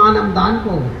 சபையில் உன்மானம் தான்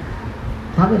போகும்.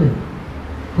 தவறு,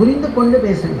 புரிந்து கொண்டு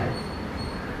பேசுங்கள்.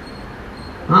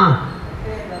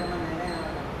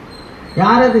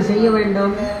 யார் அது செய்ய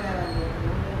வேண்டும்?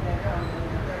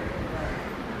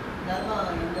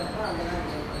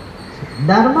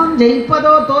 தர்மம்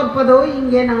ஜெயிப்பதோ தோற்பதோ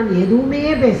இங்கே நான் எதுவுமே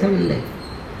பேசவில்லை.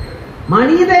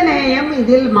 மனித நேயம்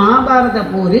இதில் மகாபாரத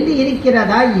போரில்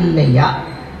இருக்கிறதா இல்லையா?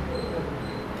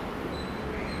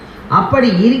 அப்படி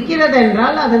இருக்கிறது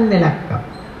என்றால் அதன் விளக்கம்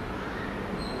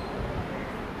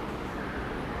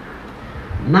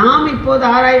நாம் இப்போது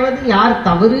ஆராய்வது யார்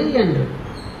தவறு என்று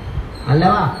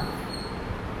அல்லவா?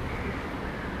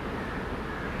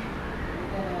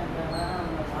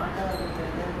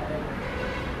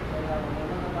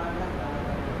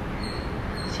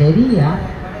 சரியா?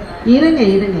 இருங்க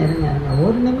இருங்க இருங்க இருங்க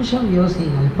ஒரு நிமிஷம்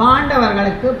யோசிங்கள்.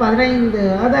 பாண்டவர்களுக்கு 15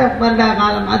 வருட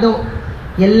காலம் அதோ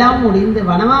எல்லாம் முடிந்து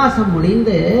வனவாசம்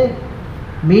முடிந்து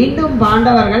மீண்டும்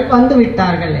பாண்டவர்கள் வந்து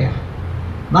விட்டார்கள் இல்லையா?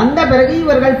 வந்த பிறகு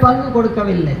இவர்கள் பங்கு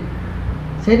கொடுக்கவில்லை.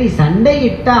 சரி,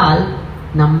 சண்டையிட்டால்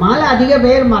நம்மால் அதிக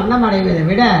பேர் மரணம் அடைவதை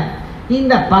விட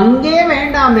இந்த பங்கே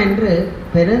வேண்டாம் என்று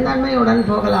பெருந்தன்மையுடன்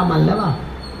போகலாம் அல்லவா?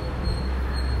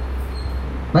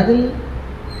 பதில்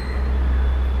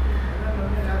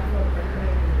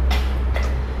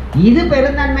இது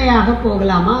பெருந்தன்மையாக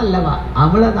போகலாமா அல்லவா?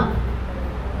 அவ்வளவுதான்.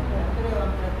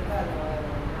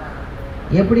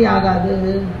 எப்படி ஆகாது?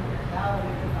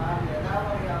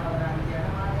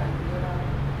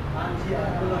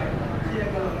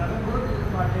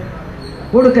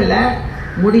 கொடுக்கல,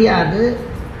 முடியாது.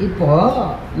 இப்போ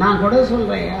நான் கூட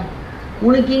சொல்றேன்,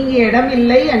 உனக்கு இங்க இடம்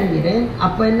இல்லை என்கிறேன்.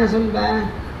 அப்ப என்ன சொல்வ?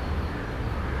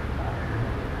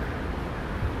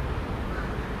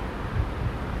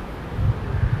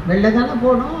 வெளில தானே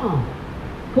போகணும்,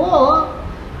 போ.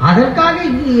 அதற்காக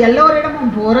இங்க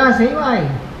எல்லோரிடமும் போரா செய்வாய்?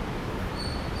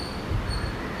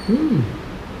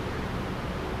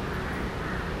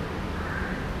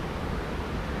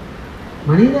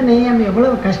 மனித நேயம்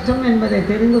எவ்வளவு கஷ்டம் என்பதை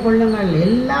தெரிந்து கொள்ளுங்கள்.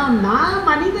 எல்லாம் நான்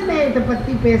மனித நேயத்தை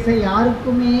பற்றி பேச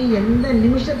யாருக்குமே எந்த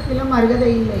நிமிஷத்திலும்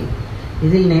அருகதை இல்லை.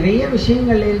 இதில் நிறைய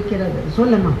விஷயங்கள் இருக்கிறது.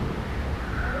 சொல்லுமா?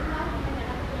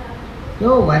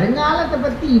 வருங்காலத்தை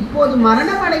பத்தி இப்போது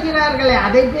மரணம் அடைகிறார்களே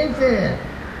அதை பேசு.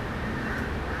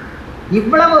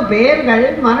 இவ்வளவு பேர்கள்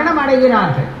மரணம்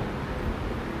அடைகிறார்கள்.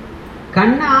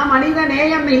 கண்ணா, மனித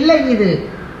நேயம் இல்லை இது.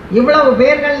 இவ்வளவு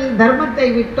பேர்கள் தர்மத்தை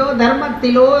விட்டோ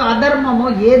தர்மத்திலோ அதர்மமோ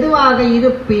எதுவாக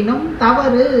இருப்பினும்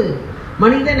தவறு.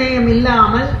 மனித நேயம்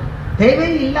இல்லாமல் தேவை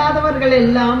இல்லாதவர்கள்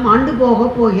எல்லாம் ஆண்டு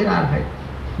போகிறார்கள்.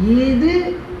 இது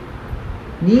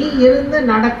நீ இருந்து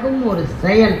நடக்கும் ஒரு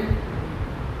செயல்.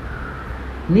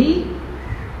 நீ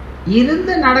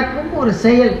இருந்து நடக்கும் ஒரு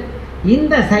செயல்.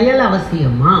 இந்த செயல்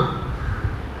அவசியமா?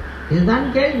 இதுதான்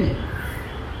கேள்வி.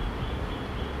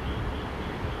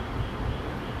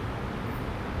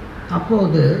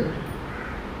 அப்போது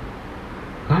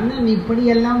கண்ணன்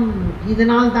இப்படியெல்லாம்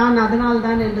இதனால் தான் அதனால்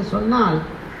தான் என்று சொன்னால்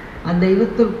அந்த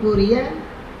தெய்வத்திற்குரிய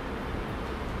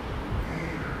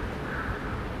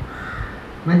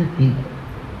மதிப்பீடு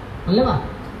அல்லவா?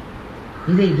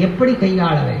 இதை எப்படி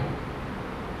கையாள வேண்டும்?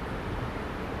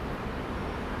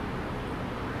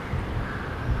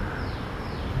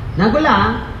 நகுலா,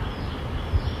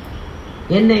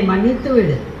 என்னை மன்னித்து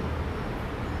விடு.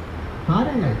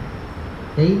 பாருங்கள்,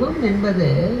 தெய்வம் என்பது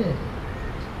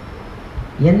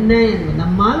என்ன?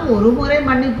 நம்மால் ஒரு முறை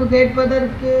மன்னிப்பு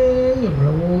கேட்பதற்கு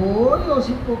எவ்வளவோ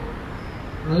யோசிப்போம்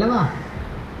அல்லவா?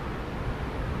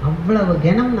 அவ்வளவு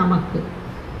கனம் நமக்கு.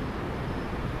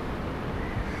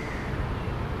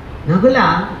 நகுலா,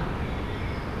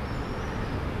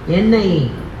 என்னை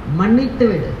மன்னித்து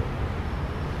விடு.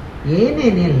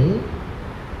 ஏனெனில்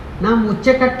நாம்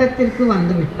உச்சகட்டத்திற்கு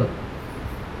வந்துவிட்டோம்.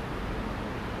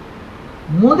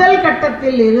 முதல்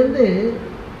கட்டத்தில் இருந்து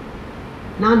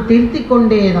நான் திருத்திக்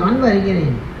கொண்டேதான்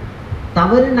வருகிறேன்.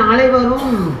 தவறு நாளை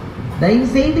வரும், தயவு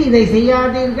செய்து இதை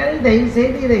செய்யாதீர்கள், தயவு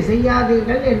செய்து இதை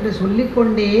செய்யாதீர்கள் என்று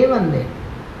சொல்லிக்கொண்டே வந்தேன்.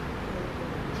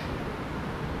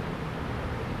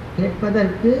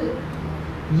 கேட்பதற்கு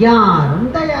யாரும்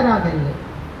தயாராக இல்லை.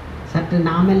 சற்று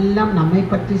நாமெல்லாம் நம்மை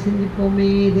பற்றி சிந்திப்போமே.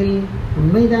 இதில்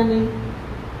உண்மைதானே?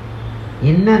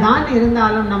 என்னதான்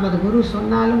இருந்தாலும் நமது குரு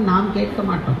சொன்னாலும் நாம் கேட்க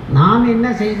மாட்டோம். நாம் என்ன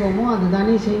செய்வோமோ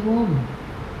அதுதானே செய்வோம்.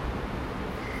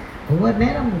 ஒவ்வொரு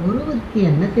நேரம் குருவுக்கு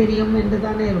என்ன தெரியும் என்று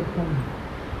தானே இருக்கும்.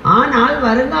 ஆனால்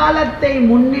வருங்காலத்தை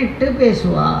முன்னிட்டு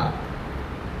பேசுவார்.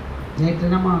 நேற்று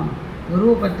நம்ம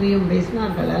குருவை பற்றியும்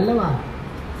பேசினார்கள் அல்லவா?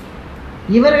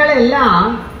 இவர்கள்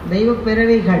எல்லாம் தெய்வ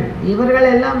பிறவிகள். இவர்கள்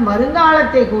எல்லாம்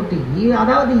வருங்காலத்தை கூட்டி,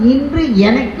 அதாவது இன்று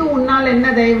எனக்கு உன்னால் என்ன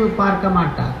தயவு பார்க்க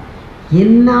மாட்டார்,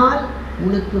 என்னால்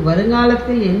உனக்கு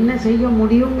வருங்காலத்தில் என்ன செய்ய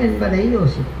முடியும் என்பதை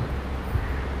யோசிப்பார்.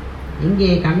 இங்கே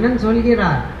கண்ணன்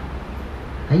சொல்கிறார்,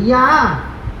 ஐயா,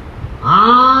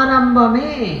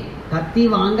 ஆரம்பமே கத்தி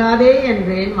வாங்காதே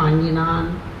என்றேன் வாங்கினான்,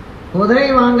 குதிரை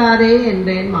வாங்காதே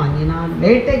என்றேன் வாங்கினான்,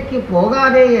 வேட்டைக்கு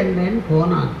போகாதே என்றேன்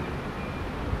போனான்.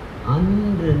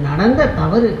 அன்று நடந்த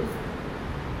தவறு.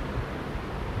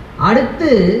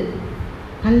 அடுத்து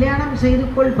கல்யாணம் செய்து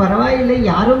கொள், பரவாயில்லை,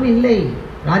 யாரும் இல்லை,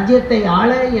 ராஜ்யத்தை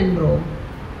ஆள என்றோம்.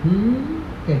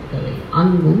 கேட்கலை.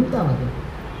 அங்கும் தவறு.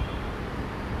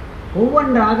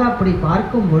 ஒவ்வொன்றாக அப்படி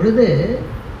பார்க்கும் பொழுது,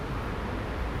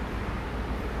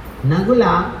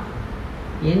 நகுலா,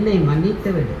 என்னை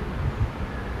மன்னித்து விடு.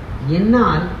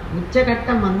 என்னால்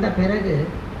உச்சகட்டம் வந்த பிறகு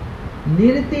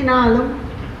நிறுத்தினாலும்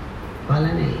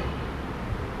பலனை,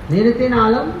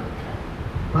 நிறுத்தினாலும்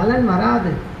பலன்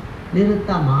வராது.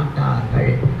 நிறுத்த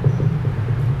மாட்டார்கள்,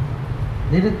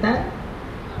 நிறுத்த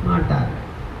மாட்டார்கள்.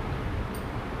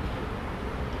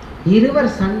 இருவர்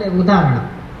சண்டை, உதாரணம்,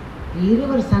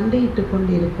 இருவர் சண்டையிட்டுக்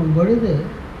கொண்டிருக்கும் பொழுது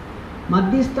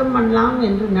மத்தியஸ்தம் பண்ணலாம்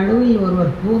என்று நடுவில்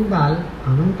ஒருவர் பூந்தால்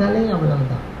அவன் தலை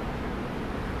அவ்வளவுதான்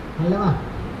அல்லவா?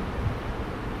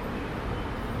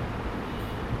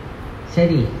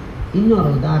 சரி, இன்னொரு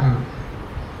உதாரணம்.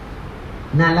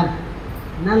 நலம்,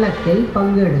 நலத்தில்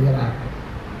பங்கிடுகிறார்கள்.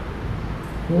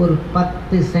 ஒரு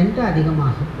 10 சென்ட்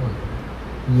அதிகமாக போகுது.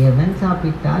 எவன்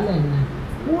சாப்பிட்டால் என்ன,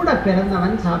 கூட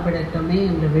பிறந்தவன் சாப்பிடட்டுமே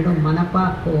என்று விடும்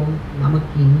மனப்பாக்குவம்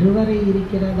நமக்கு இன்று வரை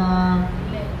இருக்கிறதா?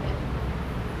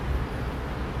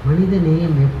 மனித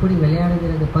நேயம் எப்படி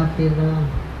விளையாடுகிறது பார்த்தீர்களா?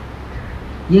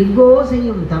 எங்கோ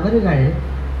செய்யும் தவறுகள்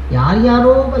யார்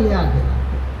யாரோ பலியாகிறார்.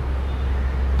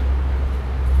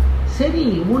 சரி,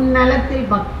 உன் நலத்தில்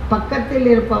பக்கத்தில்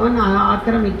இருப்பவன்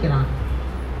ஆக்கிரமிக்கிறான்.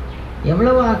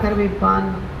 எவ்வளவு ஆக்கிரமிப்பான்?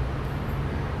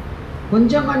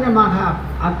 கொஞ்சம் கொஞ்சமாக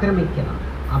ஆக்கிரமிக்கிறான்.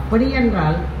 அப்படி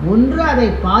என்றால் ஒன்று அதை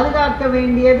பாதுகாக்க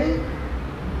வேண்டியது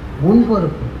உன்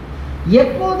பொறுப்பு.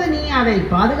 எப்போது நீ அதை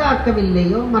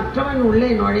பாதுகாக்கவில்லையோ மற்றவன் உள்ளே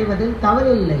நுழைவதில்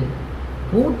தவறில்லை.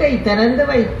 பூட்டை திறந்து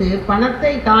வைத்து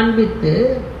பணத்தை காண்பித்து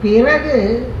பிறகு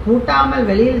பூட்டாமல்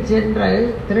வெளியில் சென்று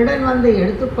திருடன் வந்து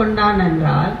எடுத்துக்கொண்டான்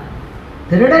என்றால்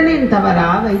திருடனின் தவறா,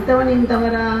 வைத்தவனின்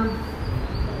தவறா?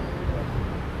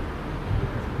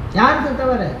 யாருக்கு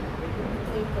தவறு?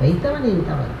 வைத்தவனின்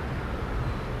தவறு.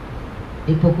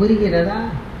 இப்போ புரிகிறதா?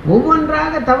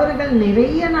 ஒவ்வொன்றாக தவறுகள்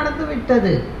நிறைய நடந்து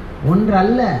விட்டது.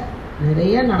 ஒன்றல்ல,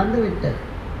 நிறைய நடந்து விட்டது.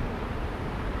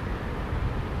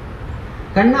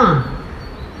 கண்ணா,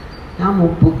 நாம்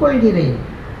ஒப்புக்கொள்கிறேன்,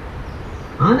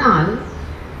 ஆனால்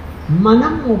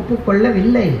மனம்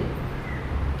ஒப்புக்கொள்ளவில்லை.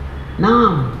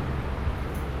 நாம்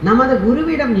நமது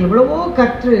குருவிடம் எவ்வளவோ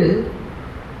கற்று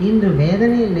இன்று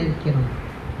வேதனையில் நிற்கிறோம்.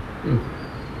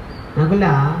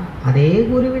 நகுலா, அதே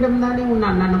குருவிடம் தானே உன்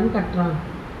அண்ணனும் கற்றான்.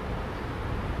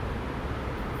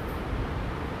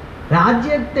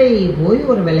 ராஜ்யத்தை போய்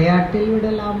ஒரு விளையாட்டில்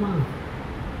விடலாமா?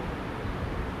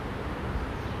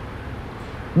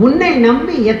 உன்னை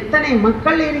நம்பி எத்தனை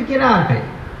மக்கள் இருக்கிறார்கள்,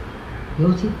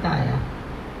 யோசித்தாயா?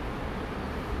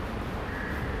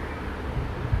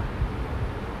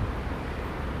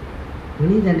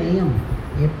 மனித நேயம்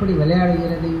எப்படி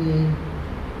விளையாடுகிறது இங்கே?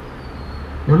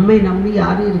 நம்மை நம்பி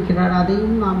யார் இருக்கிறார்,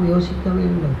 அதையும் நாம் யோசிக்க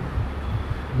வேண்டும்.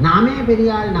 நாமே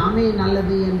பெரியாள், நாமே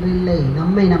நல்லது என்று இல்லை,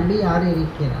 நம்மை நம்பி யார்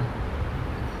இருக்கிறார்?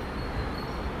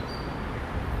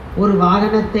 ஒரு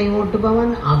வாகனத்தை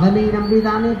ஓட்டுபவன், அவனை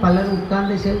நம்பிதானே பலர்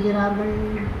உட்கார்ந்து செல்கிறார்கள்.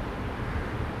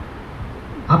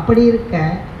 அப்படி இருக்க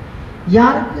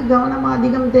யாருக்கு கவனம்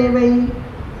அதிகம் தேவை?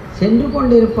 சென்று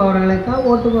கொண்டிருப்பவர்களுக்கா,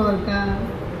 ஓட்டுபவருக்கா?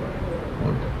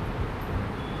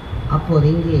 அப்போது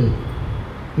இங்கே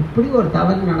இப்படி ஒரு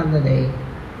தவறு நடந்ததே.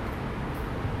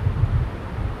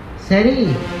 சரி,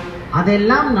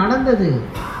 அதெல்லாம் நடந்தது.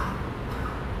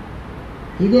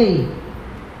 இதை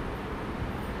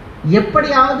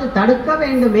எப்படியாவது தடுக்க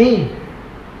வேண்டுமே.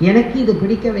 எனக்கு இது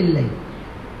பிடிக்கவில்லை.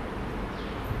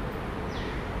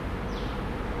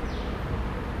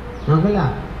 நகுலா,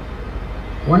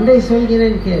 ஒன்றை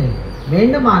சொல்கிறேன் கேள்.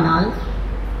 வேண்டுமானால்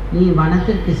நீ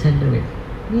வனத்திற்கு சென்று விடு.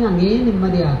 நீ அங்கேயே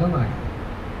நிம்மதியாக வாழ.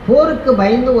 போருக்கு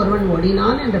பயந்து ஒருவன்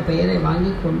ஓடினான் என்ற பெயரை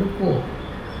வாங்கி கொண்டு போ.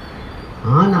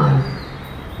 ஆனால்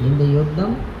இந்த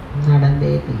யுத்தம்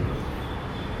நடந்தே தீரும்.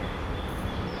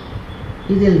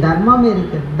 இதில் தர்மம்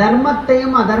இருக்கிறது.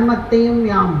 தர்மத்தையும் அதர்மத்தையும்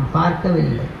யாம்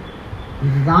பார்க்கவில்லை.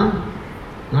 இதுதான்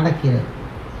நடக்கிறது.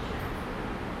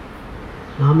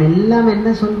 நாம் எல்லாம் என்ன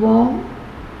சொல்வோம்?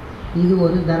 இது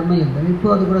ஒரு தர்ம யுத்தம்.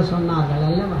 இப்போது கூட சொன்னார்கள்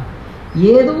அல்லவா,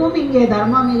 எதுவும் இங்கே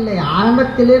தர்மம் இல்லை.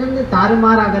 ஆரம்பத்திலிருந்து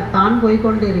தாறுமாறாகத்தான்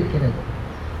போய்கொண்டு இருக்கிறது.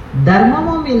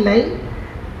 தர்மமும் இல்லை,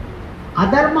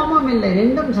 அதர்மமும் இல்லை,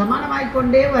 ரெண்டும்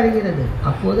சமானமாய்க்கொண்டே வருகிறது.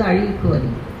 அப்போது அழிவுக்கு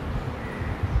வருகிறது.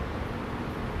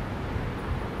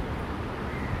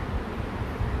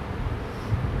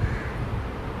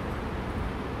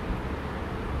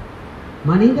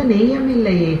 மனித நேயம்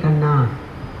இல்லையே கண்ணா.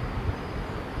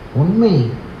 உண்மை,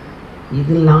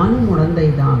 இதில் நானும்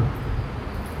உடந்தைதான்.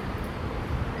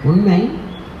 உண்மை,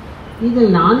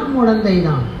 இதில் நானும்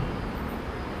உடந்தைதான்.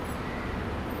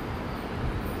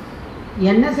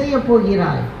 என்ன செய்ய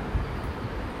போகிறாய்?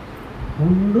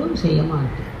 ஒன்றும் செய்ய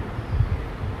மாட்டேன்.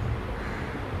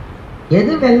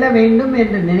 எது வெல்ல வேண்டும்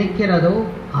என்று நினைக்கிறதோ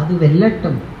அது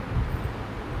வெல்லட்டும்.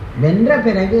 வென்ற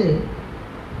பிறகு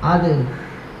அது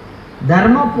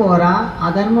தர்ம போரா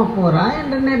அதர்ம போரா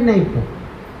என்று நிர்ணயிப்போம்.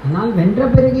 ஆனால் வென்ற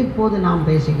பிறகு இப்போது நாம்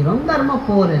பேசுகிறோம் தர்ம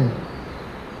போர் என்று.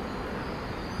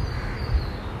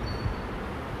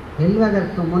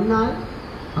 வெல்வதற்கு முன்னால்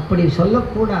அப்படி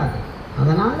சொல்லக்கூடாது.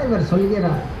 அதனால் இவர்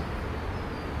சொல்கிறார்,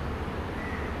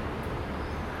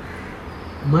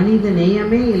 மனித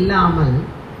நேயமே இல்லாமல்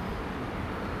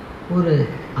ஒரு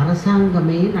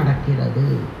அரசாங்கமே நடக்கிறது.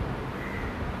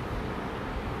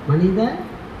 மனித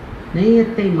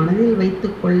நேயத்தை மனதில்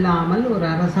வைத்துக் கொள்ளாமல் ஒரு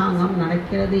அரசாங்கம்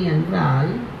நடக்கிறது என்றால்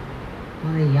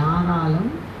அதை யாராலும்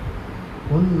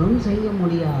ஒன்றும் செய்ய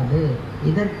முடியாது.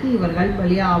 இதற்கு இவர்கள்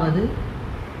பலியாவது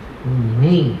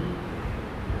உண்மை.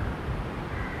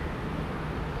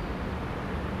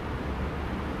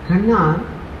 கண்ணா,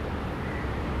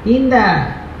 இந்த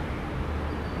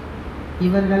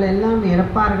இவர்கள் எல்லாம்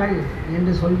இறப்பார்கள்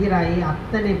என்று சொல்கிறாயே,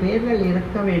 அத்தனை பேர்கள்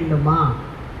இறக்க வேண்டுமா?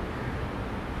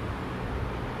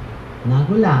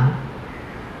 நகுலா,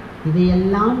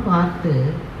 இதையெல்லாம் பார்த்து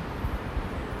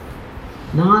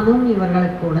நானும்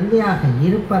இவர்களுக்கு உடந்தையாக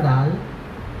இருப்பதால்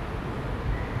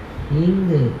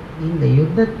இந்த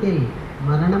யுத்தத்தில்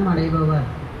மரணம் அடைபவர்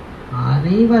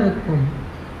அனைவருக்கும்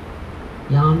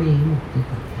யாமே முக்தி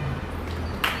தரும்.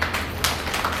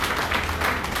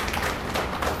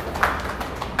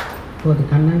 இப்போது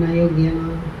கண்ணன் அயோக்கியனா?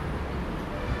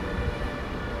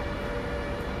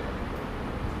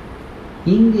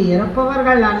 இங்கு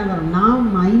இறப்பவர்கள் அனைவரும், நாம்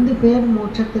 5 பேர்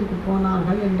மோட்சத்திற்கு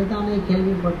போனார்கள் என்று தானே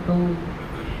கேள்விப்பட்டோம்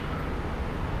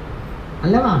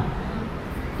அல்லவா?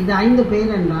 இது 5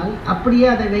 பேர் என்றால் அப்படியே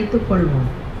அதை வைத்துக் கொள்வோம்.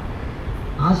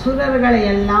 அசுரர்களை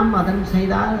எல்லாம் வதம்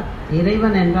செய்தால்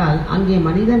இறைவன் என்றால் அங்கே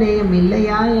மனித நேயம்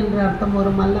இல்லையா என்ற அர்த்தம்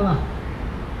வரும் அல்லவா?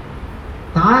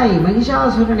 தாய்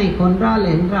மகிஷாசுரனை கொன்றாள்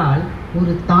என்றால்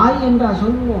ஒரு தாய் என்றா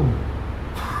சொல்வோம்?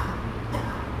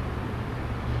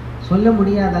 சொல்ல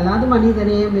முடியாதல்ல. அது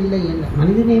மனிதநேயம் இல்லை என்று.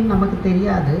 மனிதநேயம் நமக்கு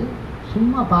தெரியாது,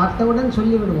 சும்மா பார்த்தவுடன்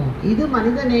சொல்லிவிடுவோம். இது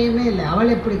மனித நேயமே இல்லை,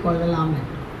 அவள் எப்படி கொள்ளலாம்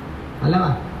என்று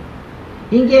அல்லவா?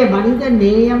 இங்கே மனித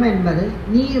நேயம் என்பது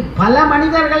நீ பல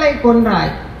மனிதர்களை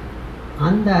கொன்றாய்,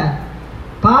 அந்த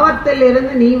பாவத்தில்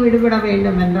இருந்து நீ விடுபட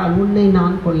வேண்டும் என்றால் உன்னை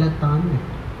நான் கொல்லத்தான் வேண்டும்.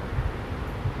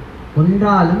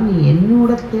 கொன்றாலும் நீ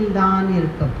என்னுடத்தில் தான்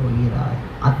இருக்க போகிறாய்,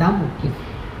 அதுதான் முக்கியம்.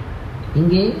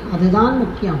 இங்கே அதுதான்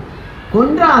முக்கியம்.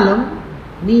 கொன்றாலும்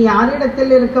நீ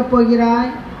யாரிடத்தில் இருக்க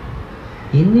போகிறாய்?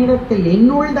 என்னிடத்தில்,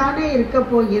 என்னுள் தானே இருக்க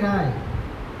போகிறாய்.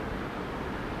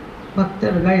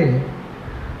 பக்தர்கள்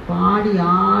பாடி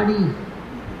ஆடி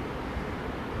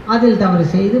அதில் தவறு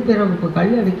செய்து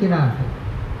பிறப்புகள் எடுக்கிறார்கள்.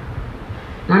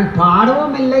 நான்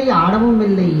பாடவும் இல்லை ஆடவும்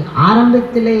இல்லை,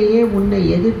 ஆரம்பத்திலேயே உன்னை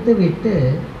எதிர்த்து விட்டு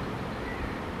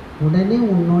உடனே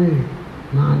உன்னுள்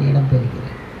நான் இடம்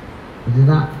பெறுகிறேன்.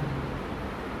 இதுதான்.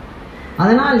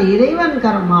 அதனால் இறைவன்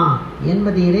கர்மா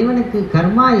என்பது இறைவனுக்கு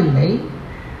கர்மா இல்லை,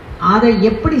 அதை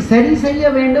எப்படி சரி செய்ய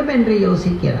வேண்டும் என்று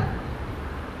யோசிக்கிறார்.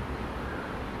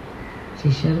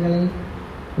 சிஷ்யர்களை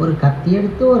ஒரு கத்தி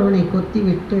எடுத்து ஒருவனை கொத்தி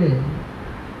விட்டு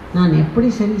நான் எப்படி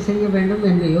சரி செய்ய வேண்டும்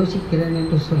என்று யோசிக்கிறேன்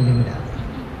என்று சொல்லிவிடாது.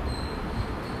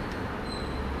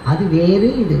 அது வேறு,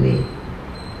 இது வேறு.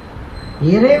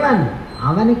 இறைவன்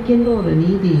அவனுக்கென்று ஒரு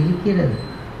நீதி இருக்கிறது.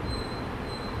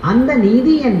 அந்த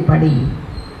நீதியின்படி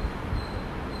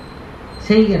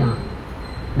செய்கிறான்.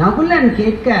 நகுலன்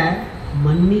கேட்க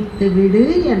மன்னித்து விடு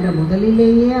என்ற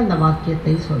முதலிலேயே அந்த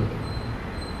வாக்கியத்தை சொல்கிறான்.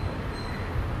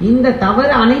 இந்த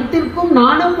தவறு அனைத்திற்கும்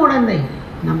நானும் உடந்தை.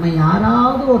 நம்ம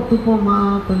யாராவது ஒத்துப்போமா?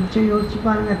 கொஞ்சம் யோசிச்சு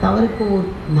பாருங்க. தவறுக்கு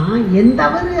நான் என்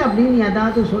தவறு அப்படின்னு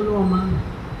ஏதாவது சொல்லுவோமா?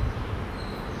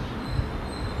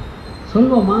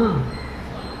 சொல்வோமா?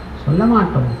 சொல்ல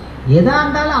மாட்டோம். எதா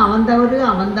இருந்தாலும் அவன் தவறு,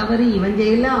 அவன் தவறு, இவன்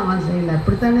செய்யல, அவன் செய்யல,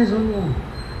 அப்படித்தானே சொல்லுவோம்.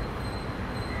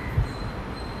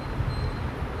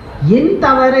 என்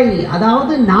தவறை,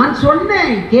 அதாவது நான்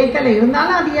சொன்னேன் கேட்கல,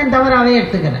 இருந்தாலும் அது என் தவறாவே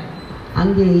எடுத்துக்கிறேன்.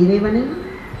 அங்கே இறைவனின்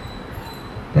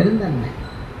பெருந்தன்மை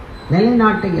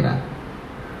நிலைநாட்டுகிறார்.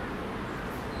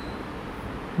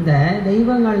 இந்த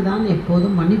தெய்வங்கள் தான்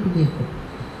எப்போதும் மன்னிப்பு கேட்கும்.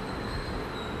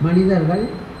 மனிதர்கள்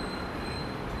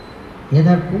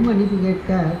எதற்கும் மன்னிப்பு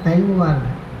கேட்க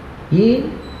தயங்குவார்கள். ஏன்?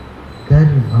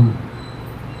 கர்வம்,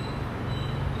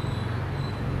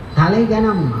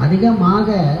 தலைகணம் அதிகமாக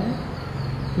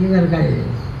இவர்கள்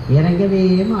இறங்கவே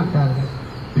மாட்டார்கள்.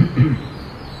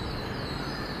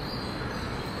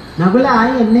 நகுலா,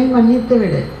 என்னை மன்னித்து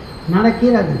விடு.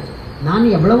 நடக்கிறது. நான்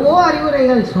எவ்வளவோ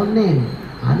அறிவுரைகள் சொன்னேன்,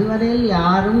 அதுவரையில்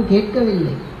யாரும்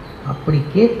கேட்கவில்லை. அப்படி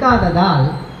கேட்காததால்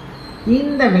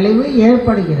இந்த விளைவு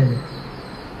ஏற்படுகிறது.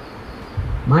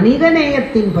 மனித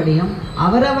நேயத்தின்படியும்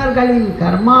அவரவர்களின்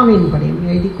கர்மாவின்படியும்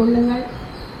எழுதிக் கொள்ளுங்கள்.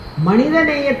 மனித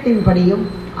நேயத்தின்படியும்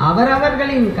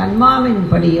அவரவர்களின்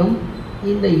கர்மாவின்படியும்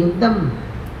இந்த யுத்தம்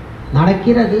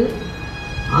நடக்கிறது.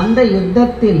 அந்த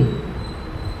யுத்தத்தில்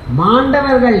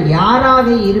மாண்டவர்கள் யாராக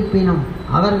இருப்பினும்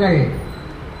அவர்கள்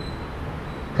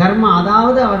கர்மா,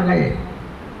 அதாவது அவர்கள்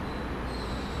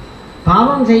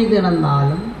பாவம்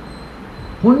செய்திருந்தாலும்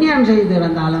புண்ணியம்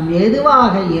செய்திருந்தாலும்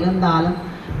எதுவாக இருந்தாலும்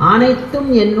அனைத்தும்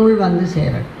என்னுள் வந்து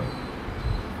சேரட்டும்.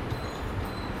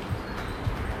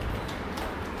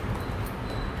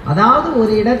 அதாவது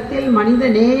ஒரு இடத்தில் மனித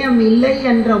நேயம் இல்லை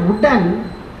என்ற உடன்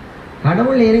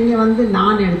கடவுள் இறங்கி வந்து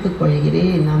நான்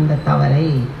எடுத்துக்கொள்கிறேன் அந்த தவறை.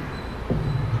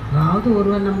 அதாவது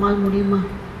ஒருவர் நம்மால் முடியுமா?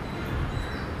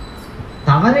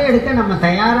 தவறை எடுக்க நம்ம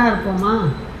தயாரா இருப்போமா?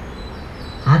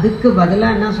 அதுக்கு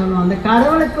பதிலாக என்ன சொல்லுவோம்? அந்த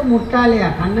கடவுளுக்கு முட்டாளியா,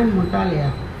 கண்ணன் முட்டாளியா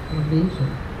அப்படின்னு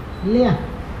சொல்லுவோம் இல்லையா?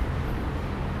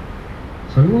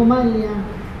 சொல்லுவோமா இல்லையா?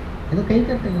 ஏதோ கை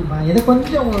தட்டுங்கப்பா, ஏதோ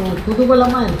கொஞ்சம்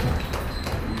குதூகலமா இருக்கு.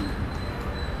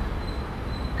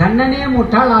 கண்ணனே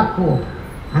முட்டாளாக்குவோம்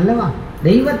அல்லவா?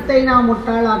 தெய்வத்தை நாம்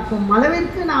முட்டாளாக்கும்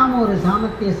அளவிற்கு நாம் ஒரு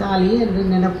சாமர்த்தியசாலி என்று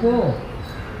நினைப்போம்.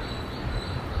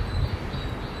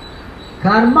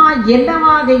 கர்மா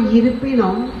என்னவாக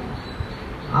இருப்பினும்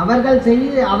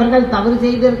அவர்கள் தவறு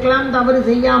செய்திருக்கலாம், தவறு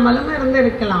செய்யாமலும்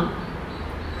இருந்திருக்கலாம்.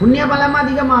 புண்ணிய பலம்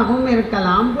அதிகமாகவும்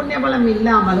இருக்கலாம், புண்ணிய பலம்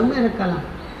இல்லாமலும் இருக்கலாம்.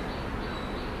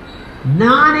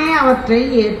 நானே அவற்றை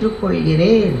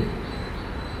ஏற்றுக்கொள்கிறேன்.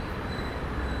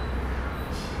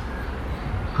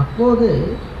 அப்போது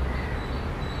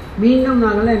மீண்டும்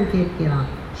நகுலன் கேட்கிறான்,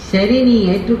 சரி நீ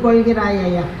ஏற்றுக்கொள்கிறாய்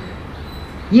ஐயா,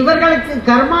 இவர்களுக்கு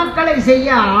கர்மாக்களை செய்ய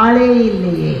ஆளே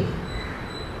இல்லையே,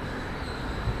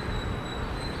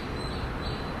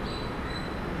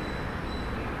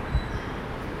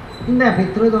 இந்த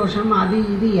பித்ருதோஷம் அது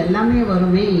இது எல்லாமே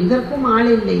வருமே, இதற்கும் ஆள்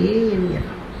இல்லையே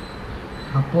என்கிறார்.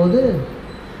 அப்போது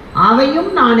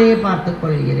அவையும் நானே பார்த்துக்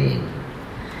கொள்கிறேன்,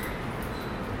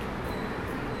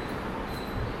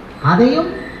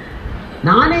 அதையும்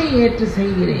நானே ஏற்று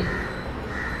செய்கிறேன்.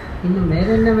 இன்னும் வேற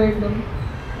என்ன வேண்டும்?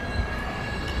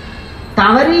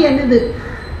 தவறு என்னது?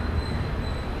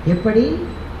 எப்படி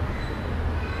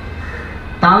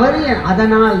தவறு?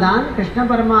 அதனால்தான் கிருஷ்ண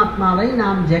பரமாத்மாவை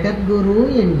நாம் ஜெகத்குரு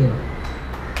என்கிறோம்.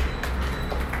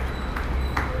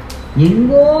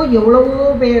 எங்கோ எவ்வளவோ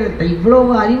பேர்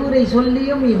இவ்வளவு அறிவுரை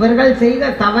சொல்லியும் இவர்கள்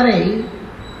செய்த தவறை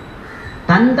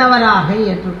தன் தவறாக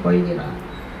ஏற்றுக்கொள்கிறார்.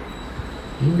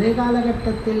 இன்றைய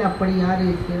காலகட்டத்தில் அப்படி யார்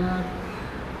இருக்கிறார்?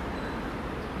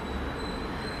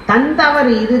 தன்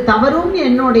தவறு, இது தவறும்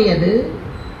என்னுடையது,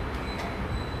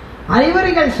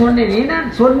 அறிவுரைகள் சொன்னேன், நான்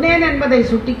சொன்னேன் என்பதை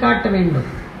சுட்டிக்காட்ட வேண்டும்.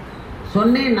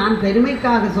 சொன்னேன், நான்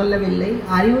பெருமைக்காக சொல்லவில்லை,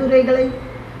 அறிவுரைகளை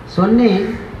சொன்னேன்,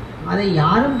 அதை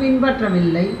யாரும்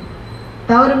பின்பற்றவில்லை.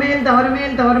 தவறு மேல் தவறு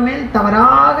மேல் தவறு மேல்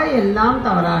தவறாக எல்லாம்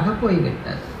தவறாக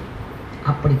போய்விட்டது.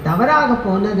 அப்படி தவறாக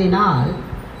போனதினால்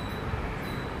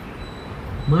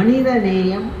மனித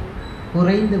நேயம்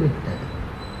குறைந்து விட்டது.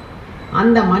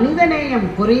 அந்த மனித நேயம்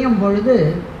குறையும் பொழுது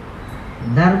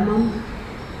தர்மம்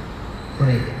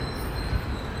குறைகிறது.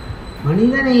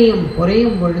 மனிதநேயம்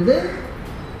குறையும் பொழுது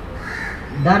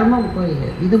தர்மம்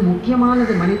குறைகிறது. இது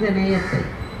முக்கியமானது, மனித நேயத்தை.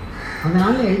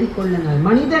 அதனால் எழுதிக் கொள்ளுங்கள்.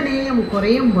 மனித நேயம்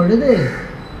குறையும் பொழுது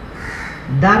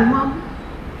தர்மம்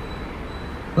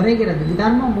குறைகிறது,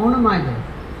 தர்மம் மௌனமாகிறது.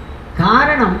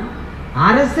 காரணம்,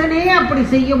 அரசனே அப்படி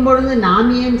செய்யும் பொழுது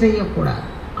நாம் ஏன் செய்யக்கூடாது?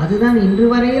 அதுதான் இன்று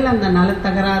வரையில் அந்த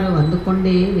நலத்தகராறு வந்து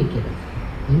கொண்டே இருக்கிறது.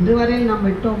 இன்று வரையில் நாம்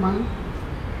விட்டோமா?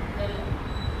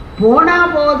 போனா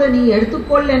போது நீ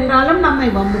எடுத்துக்கொள் என்றாலும் நம்மை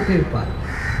வம்புக்கு இழுப்பார்.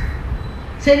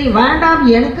 சரி வேண்டாம்,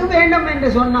 எனக்கு வேண்டும் என்று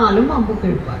சொன்னாலும் வம்புக்கு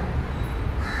இழுப்பார்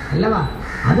அல்லவா?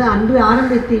 அது அன்று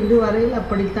ஆரம்பித்து இன்று வரையில்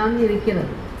அப்படித்தான்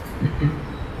இருக்கிறது.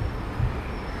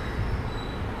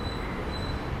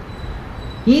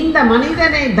 இந்த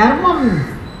மனிதனை தர்மம்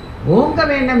ஓங்க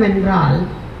வேண்டும் என்றால்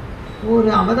ஒரு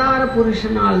அவதார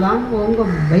புருஷனால் தான் ஓங்க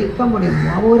வைக்க முடியும்.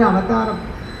 ஒரு அவதாரம்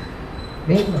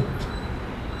வேண்டும்.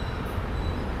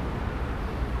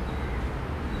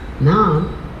 நாம்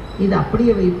இது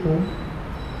அப்படியே வைப்போம்.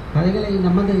 கதைகளை,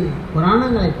 நமது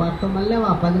புராணங்களை பார்த்தோம்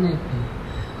அல்லவா? 18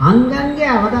 அங்கங்கே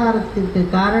அவதாரத்திற்கு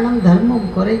காரணம் தர்மம்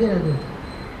குறைகிறது.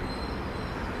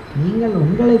 நீங்கள்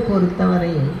உங்களை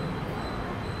பொறுத்தவரையில்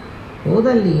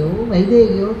கோதல்லியோ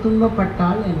வைதேகியோ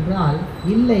துன்பப்பட்டால் என்றால்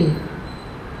இல்லை,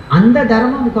 அந்த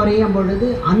தர்மம் குறையும் பொழுது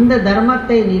அந்த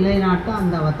தர்மத்தை நிலைநாட்ட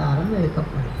அந்த அவதாரம்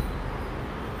எடுக்கப்படும்.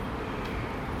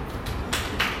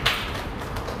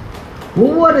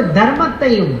 ஒவ்வொரு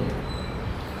தர்மத்தையும்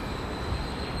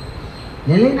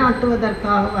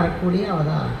நிலைநாட்டுவதற்காக வரக்கூடிய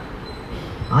அவதாரம்.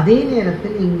 அதே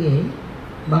நேரத்தில் இங்கே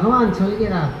பகவான்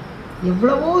சொல்கிறார்,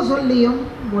 எவ்வளவோ சொல்லியும்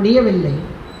முடியவில்லை,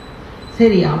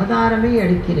 சரி அவதாரமே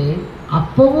எடுக்கிறேன்,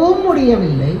 அப்பவும்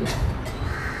முடியவில்லை,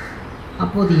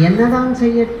 அப்போது என்னதான்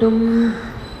செய்யட்டும்?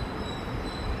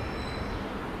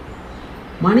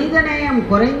 மனிதநேயம்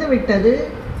குறைந்து விட்டது,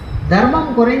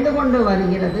 தர்மம் குறைந்து கொண்டு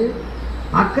வருகிறது,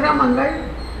 அக்கிரமங்கள்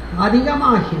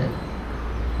அதிகமாகிறது.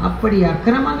 அப்படி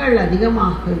அக்கிரமங்கள்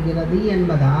அதிகமாகிறது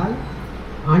என்பதால்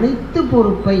அனைத்து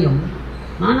பொறுப்பையும்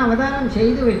நான் அவதாரம்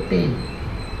செய்து விட்டேன்,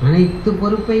 அனைத்து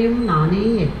பொறுப்பையும் நானே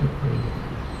ஏற்றுக்கொள்கிறேன்.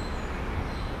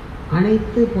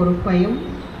 அனைத்து பொறுப்பையும்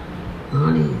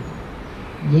நானே.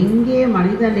 எங்கே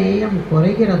மனித நேயம்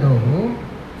குறைகிறதோ,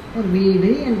 ஒரு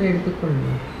வீடு என்று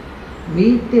எடுத்துக்கொள்வோம்.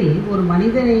 வீட்டில் ஒரு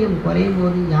மனித நேயம் குறையும்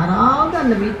போது யாராவது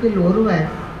அந்த வீட்டில் ஒருவர்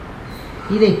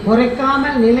இதை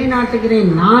குறைக்காமல் நிலைநாட்டுகிறேன்,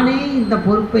 நானே இந்த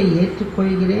பொறுப்பை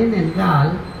ஏற்றுக்கொள்கிறேன்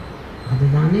என்றால்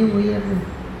அதுதானே உயர்வு.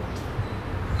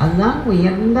 அதுதான்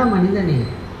உயர்ந்த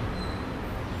மனிதநேயம்.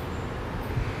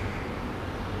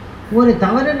 ஒரு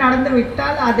தவறு நடந்து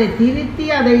விட்டால் அதை திருத்தி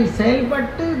அதை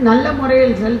செயல்பட்டு நல்ல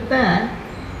முறையில் செலுத்த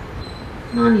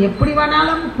நான் எப்படி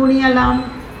வேணாலும் குனியலாம்,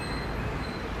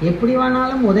 எப்படி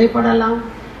வேணாலும் உதைப்படலாம்,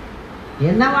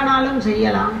 என்ன வேணாலும்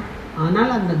செய்யலாம்,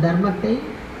 ஆனால் அந்த தர்மத்தை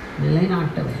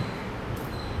நிலைநாட்ட வேண்டும்.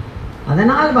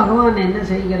 அதனால் பகவான் என்ன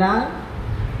செய்கிறார்?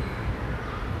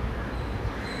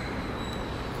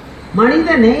 மனித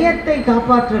நேயத்தை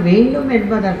காப்பாற்ற வேண்டும்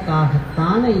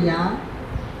என்பதற்காகத்தான் ஐயா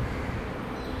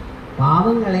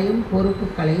பாவங்களையும்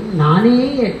பொறுப்புகளையும் நானே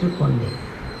ஏற்றுக்கொண்டேன்.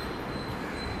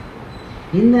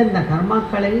 இந்த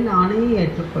கர்மாக்களை நானே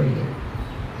ஏற்றுக்கொள்கிறேன்.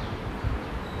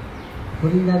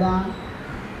 புரிந்ததா?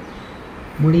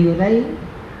 முடிவுரை,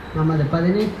 நமது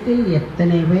 18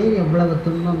 எத்தனை பேர் எவ்வளவு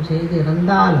துன்பம் செய்து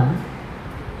இருந்தாலும்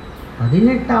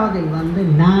 18வது வந்து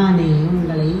நானே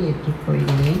உங்களை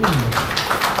ஏற்றுக்கொள்கிறேன்.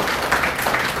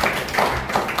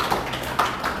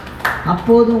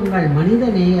 அப்போது உங்கள் மனித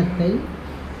நேயத்தை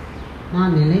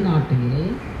நான்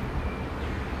நிலைநாட்டுகிறேன்.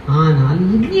 ஆனால்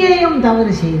இந்நேயம்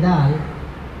தவறு செய்தால்,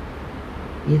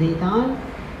 இதைத்தான்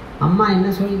அம்மா என்ன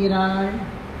சொல்கிறாள்?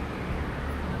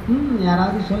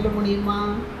 யாராவது சொல்ல முடியுமா?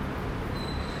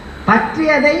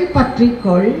 பற்றியதை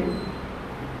பற்றிக்கொள்,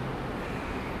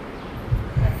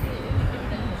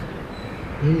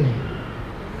 இல்லை,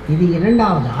 இது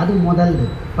இரண்டாவது. அது முதல்து.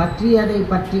 பற்றியதை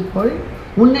பற்றிக்கொள்,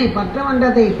 உன்னை பற்ற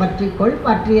வந்ததை பற்றிக்கொள்,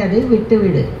 பற்றியதை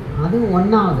விட்டுவிடு. அது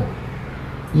ஒன்றாவது.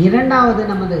 இரண்டாவது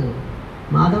நமது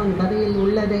மாதவன் கதையில்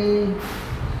உள்ளதே,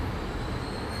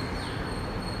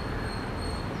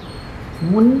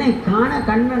 உன்னை காண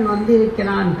கண்ணன்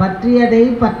வந்திருக்கிறான், பற்றியதை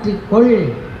பற்றிக்கொள்,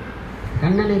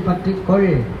 கண்ணனை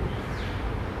பற்றிக்கொள்,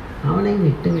 அவனை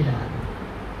விட்டுவிடார்.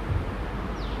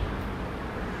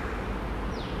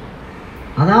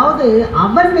 அதாவது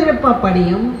அவன்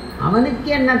விருப்பப்படியும் அவனுக்கு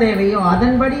என்ன தேவையோ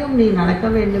அதன்படியும் நீ நடக்க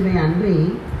வேண்டுமே அன்றி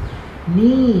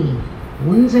நீ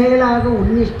உன் செயலாக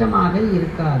உன் இஷ்டமாக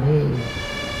இருக்காதே.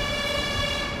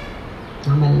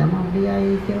 நாம் எல்லாம் அப்படியா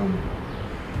இருக்கிறோம்?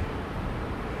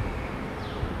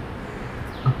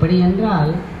 அப்படி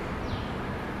என்றால்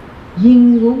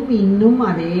இங்கும் இன்னும்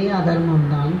அதே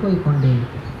அதர்மம் தான் போய்கொண்டே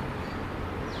இருக்கிறது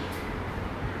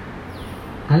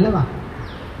அல்லவா?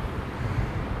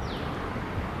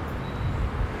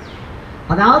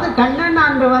 அதாவது கண்ணன்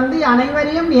அன்று வந்து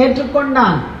அனைவரையும்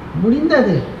ஏற்றுக்கொண்டான்,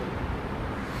 முடிந்தது.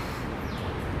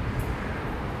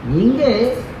 இங்கே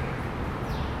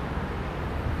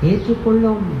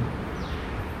ஏற்றுக்கொள்ளும்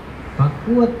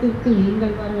பக்குவத்திற்கு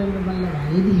நீங்கள் வர வேண்டும் அல்லவா?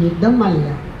 இது யுத்தம் அல்ல,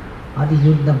 அது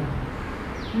யுத்தம்.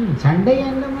 சண்டை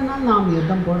வேண்டுமென்றால் நாம்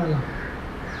யுத்தம் போடலாம்,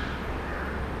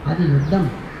 அது யுத்தம்.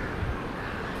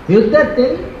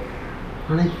 யுத்தத்தில்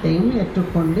அனைத்தையும்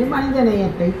ஏற்றுக்கொண்டு மனித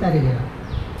நேயத்தை தருகிறார்.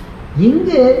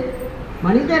 இங்கு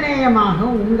மனிதநேயமாக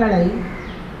உங்களை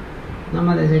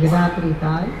நமது ஜெகதாத்ரி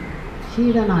தாய்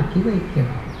சீடனாக்கி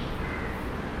வைக்கிறார்.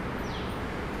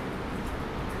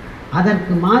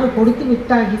 அதற்கு மாறு கொடுத்து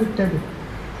விட்டாகிவிட்டது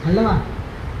அல்லவா?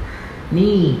 நீ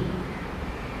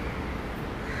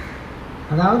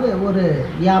அதாவது ஒரு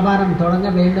வியாபாரம்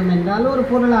தொடங்க வேண்டும் என்றால் ஒரு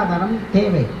பொருளாதாரம்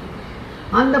தேவை.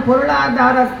 அந்த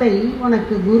பொருளாதாரத்தை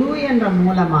உனக்கு குரு என்ற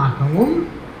மூலமாகவும்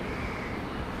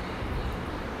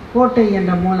கோட்டை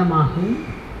என்ற மூலமாகவும்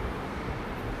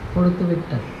கொடுத்து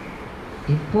விட்டது.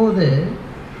 இப்போது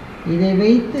இதை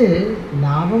வைத்து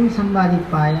லாபம்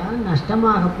சம்பாதிப்பாயா,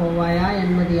 நஷ்டமாக போவாயா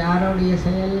என்பது யாருடைய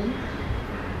செயல்?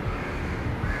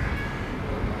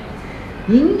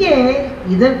 இங்கே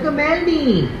இதற்கு மேல் நீ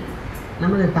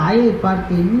நமது தாயை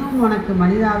பார்த்து இன்னும் உனக்கு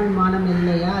மனிதாபிமானம்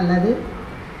இல்லையா, அல்லது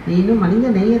நீ இன்னும் மனித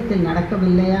நேயத்தில்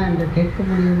நடக்கவில்லையா என்று கேட்க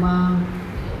முடியுமா?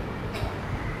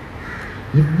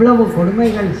 இவ்வளவு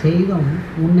கொடுமைகள் செய்தும்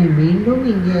உன்னை மீண்டும்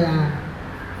இங்கே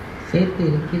சேர்த்து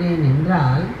இருக்கிறேன்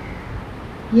என்றால்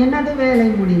எனது வேலை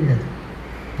முடிந்தது.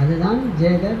 அதுதான்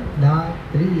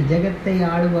ஜெகதாத்ரி, ஜெகத்தை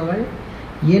ஆளுபவள்,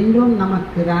 என்றும்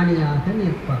நமக்கு ராணியாக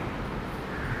நிற்பார்.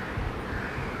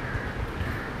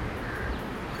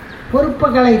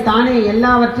 பொறுப்புகளை தானே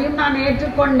எல்லாவற்றையும் நான்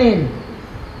ஏற்றுக்கொண்டேன்.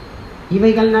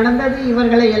 இவைகள் நடந்தது,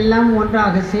 இவர்களை எல்லாம்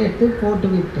ஒன்றாக சேர்த்து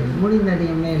போட்டுவிட்டேன், முடிந்தது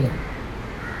என் வேலை.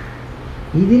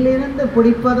 இதிலிருந்து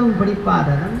பிடிப்பதும்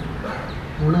பிடிப்பாததும்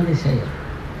உனது செயல்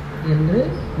என்று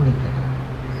முடிக்கிறார்.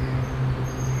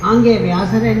 அங்கே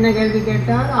வியாசர் என்ன கேள்வி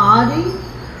கேட்டார்? ஆதி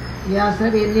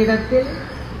வியாசர் என்னிடத்தில்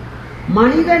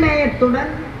மனித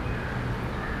நேயத்துடன்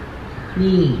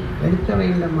நீ எடுக்க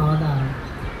வேண்டும் அவதாரம்.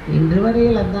 இன்று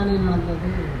வரையில் அதுதானே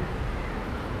நடந்தது.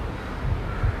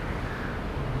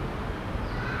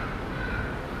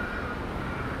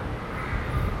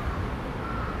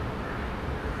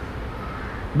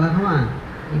 பகவான்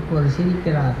இப்போது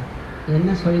சிரிக்கிறார். என்ன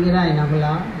சொல்கிறாய்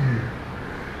நகுலா?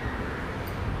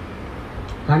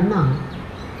 கண்ணா,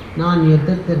 நான்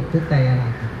யுத்தத்திற்கு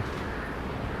தயாராகிறேன்.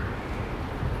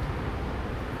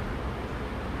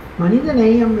 மனித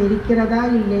நேயம் இருக்கிறதா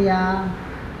இல்லையா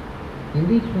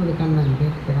என்று இப்போது கண்ணன்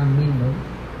கேட்கிறான் மீண்டும்.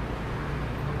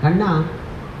 கண்ணா,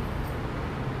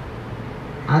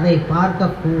 அதை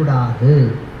பார்க்கக்கூடாது,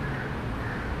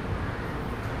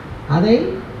 அதை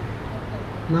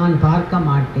நான் பார்க்க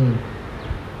மாட்டேன்.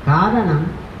 காரணம்,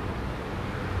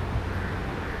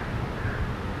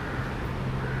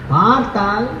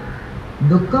 பார்த்தால்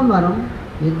துக்கம் வரும்,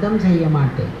 யுத்தம் செய்ய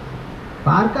மாட்டேன்.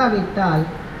 பார்க்காவிட்டால்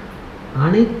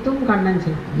அனைத்தும் கண்ணன்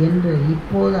என்று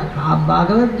இப்போது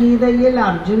பகவத்கீதையில்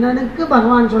அர்ஜுனனுக்கு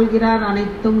பகவான் சொல்கிறார்,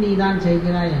 அனைத்தும் நீதான்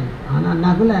செய்கிறாய். ஆனால்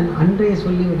நகுலன் அன்றே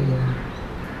சொல்லிவிடுகிறான்,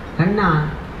 கண்ணா,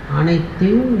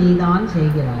 அனைத்தையும் நீதான்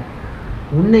செய்கிறாய்,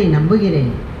 உன்னை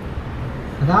நம்புகிறேன்.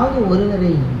 அதாவது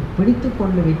ஒருவரை பிடித்து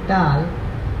கொண்டு விட்டால்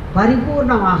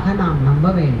பரிபூர்ணமாக நாம் நம்ப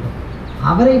வேண்டும்.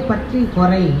 அவரை பற்றி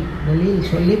குறை வெளியில்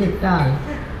சொல்லிவிட்டால்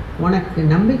உனக்கு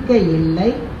நம்பிக்கை இல்லை,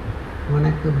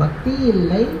 உனக்கு பக்தி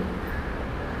இல்லை,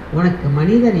 உனக்கு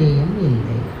மனிதநேயம்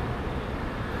இல்லை,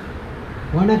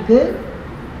 உனக்கு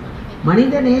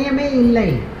மனிதநேயமே இல்லை.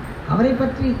 அவரை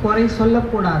பற்றி குறை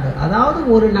சொல்லக்கூடாது. அதாவது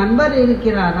ஒரு நண்பர்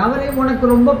இருக்கிறார், அவரை உனக்கு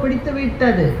ரொம்ப பிடித்து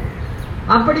விட்டது.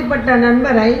 அப்படிப்பட்ட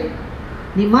நண்பரை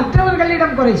நீ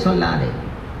மற்றவர்களிடம் குறை சொல்லாதே,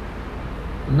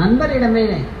 நண்பரிடமே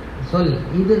சொல்,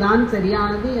 இதுதான்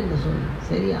சரியானது என்று சொல்,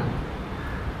 சரியானது.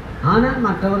 ஆனால்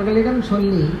மற்றவர்களிடம்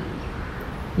சொல்லி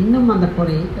இன்னும் அந்த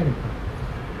குறையை கெடுக்கும்.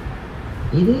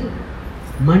 இது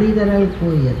மனிதர்கள்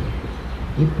கூறியது.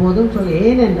 இப்போதும் சொல்.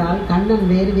 ஏனென்றால் கண்ணன்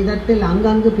வேறு விதத்தில்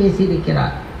அங்கங்கு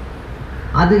பேசியிருக்கிறார்.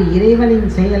 அது இறைவனின்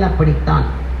செயல், அப்படித்தான்.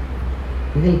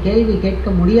 இதில் கேள்வி கேட்க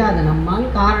முடியாது நம்மால்.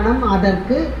 காரணம்,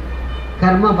 அதற்கு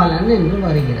கர்மபலன் என்று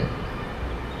வருகிறது.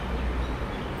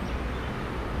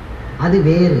 அது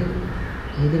வேறு,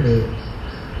 இது வேறு.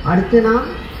 அடுத்து நாம்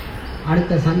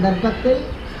அடுத்த சந்தர்ப்பத்தில்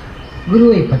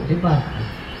குருவை பற்றி பார்ப்போம்.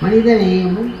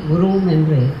 மனிதநேயமும் குருவும்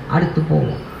என்று அடுத்து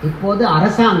போவோம். இப்போது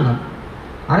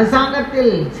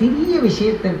அரசாங்கத்தில் சிறிய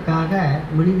விஷயத்திற்காக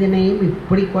மனிதனையும்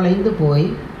இப்படி குலைந்து போய்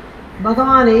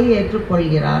பகவானை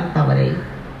ஏற்றுக்கொள்கிறார் தவறை.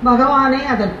 பகவானே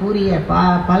அதற்குரிய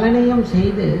பலனையும்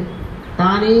செய்து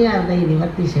தானே அதை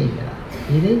நிவர்த்தி செய்கிறார்.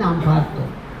 இதை நாம்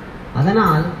பார்த்தோம்.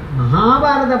 அதனால்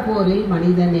மகாபாரத போரில்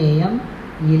மனிதநேயம்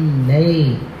இல்லை.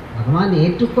 பகவான்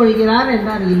ஏற்றுக்கொள்கிறார்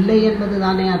என்றால் இல்லை என்பது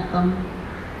தானே அர்த்தம்.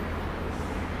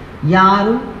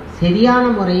 யாரும் சரியான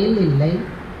முறையில் இல்லை,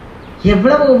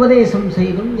 எவ்வளவு உபதேசம்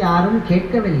செய்தும் யாரும்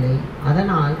கேட்கவில்லை.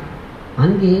 அதனால்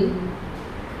அங்கே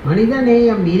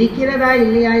மனிதநேயம் இருக்கிறதா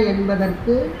இல்லையா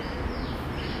என்பதற்கு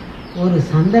ஒரு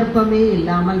சந்தர்ப்பமே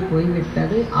இல்லாமல்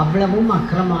போய்விட்டது. அவ்வளவும்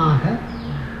அக்கிரமாக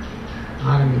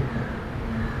ஆரம்பித்தது.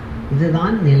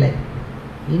 இதுதான் நிலை.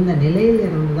 இந்த நிலையில்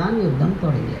இருந்துதான் யுத்தம்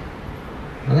தொடங்கியது.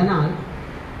 அதனால்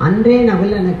அன்றே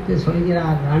நகுலனுக்கு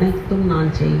சொல்கிறார், அனைத்தும் நான்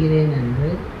செய்கிறேன் என்று.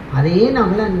 அதே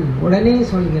நகுலன் உடனே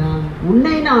சொல்கிறான்,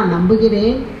 உன்னை நான்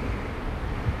நம்புகிறேன்,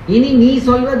 இனி நீ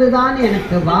சொல்வதுதான்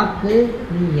எனக்கு வாக்கு,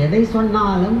 நீ எதை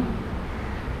சொன்னாலும்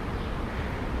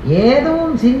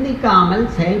எதுவும் சிந்திக்காமல்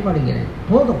செயல்படுகிறேன்.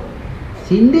 போதும்,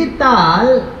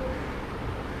 சிந்தித்தால்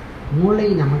மூளை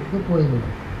நமக்கு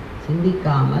போய்விடும்.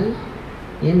 சிந்திக்காமல்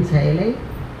என் செயலை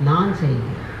நான்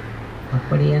செய்கிறேன்.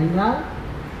 அப்படி என்றால்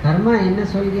கர்மா என்ன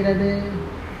சொல்கிறது?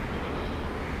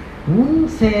 உன்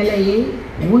செயலையை,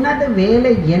 உனது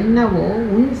வேலை என்னவோ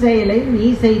உன் செயலை நீ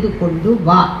செய்து கொண்டு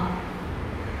வா.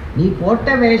 நீ போட்ட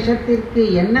வேஷத்திற்கு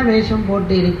என்ன வேஷம்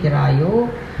போட்டு இருக்கிறாயோ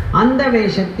அந்த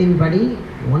வேஷத்தின்படி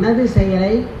உனது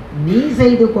செயலை நீ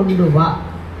செய்து கொண்டு வா.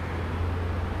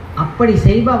 அப்படி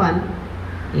செய்பவன்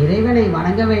இறைவனை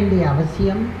வணங்க வேண்டிய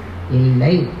அவசியம்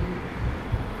இல்லை.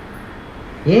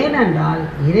 ஏனென்றால்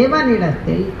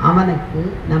இறைவனிடத்தில் அவனுக்கு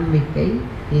நம்பிக்கை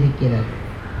இருக்கிறது.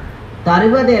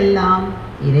 தருவதெல்லாம்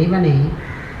இறைவனே,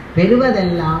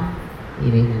 பெறுவதெல்லாம்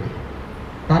இறைவனே.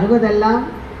 தருவதெல்லாம்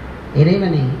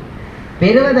இறைவனே,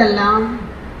 பெறுவதெல்லாம்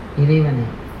இறைவனே.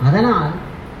 அதனால்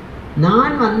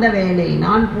நான் வந்த வேலை,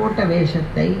 நான் போட்ட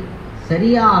வேஷத்தை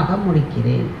சரியாக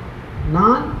முடிக்கிறேன்.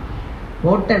 நான்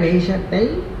போட்ட வேஷத்தை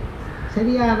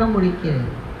சரியாக முடிக்கிறேன்.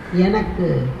 எனக்கு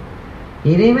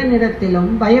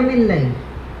இறைவனிடத்திலும் பயமில்லை,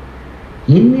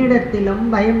 என்னிடத்திலும்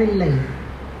பயமில்லை.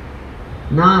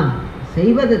 நான்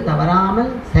செய்வது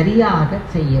தவறாமல் சரியாக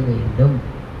செய்ய வேண்டும்.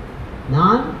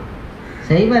 நான்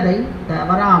செய்வதை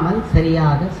தவறாமல்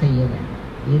சரியாக செய்ய வேண்டும்.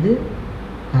 இது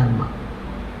கர்மா.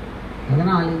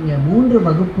 அதனால் இங்கே 3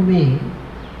 வகுப்புமே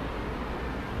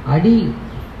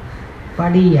அடிப்படியாக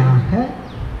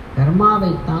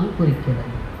கர்மாவைத்தான்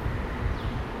குறிக்கிறது.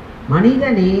 மனித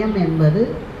நேயம் என்பது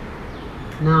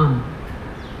நாம்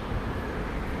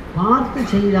பார்த்து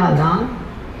செய்தால்தான்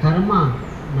கர்மா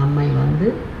நம்மை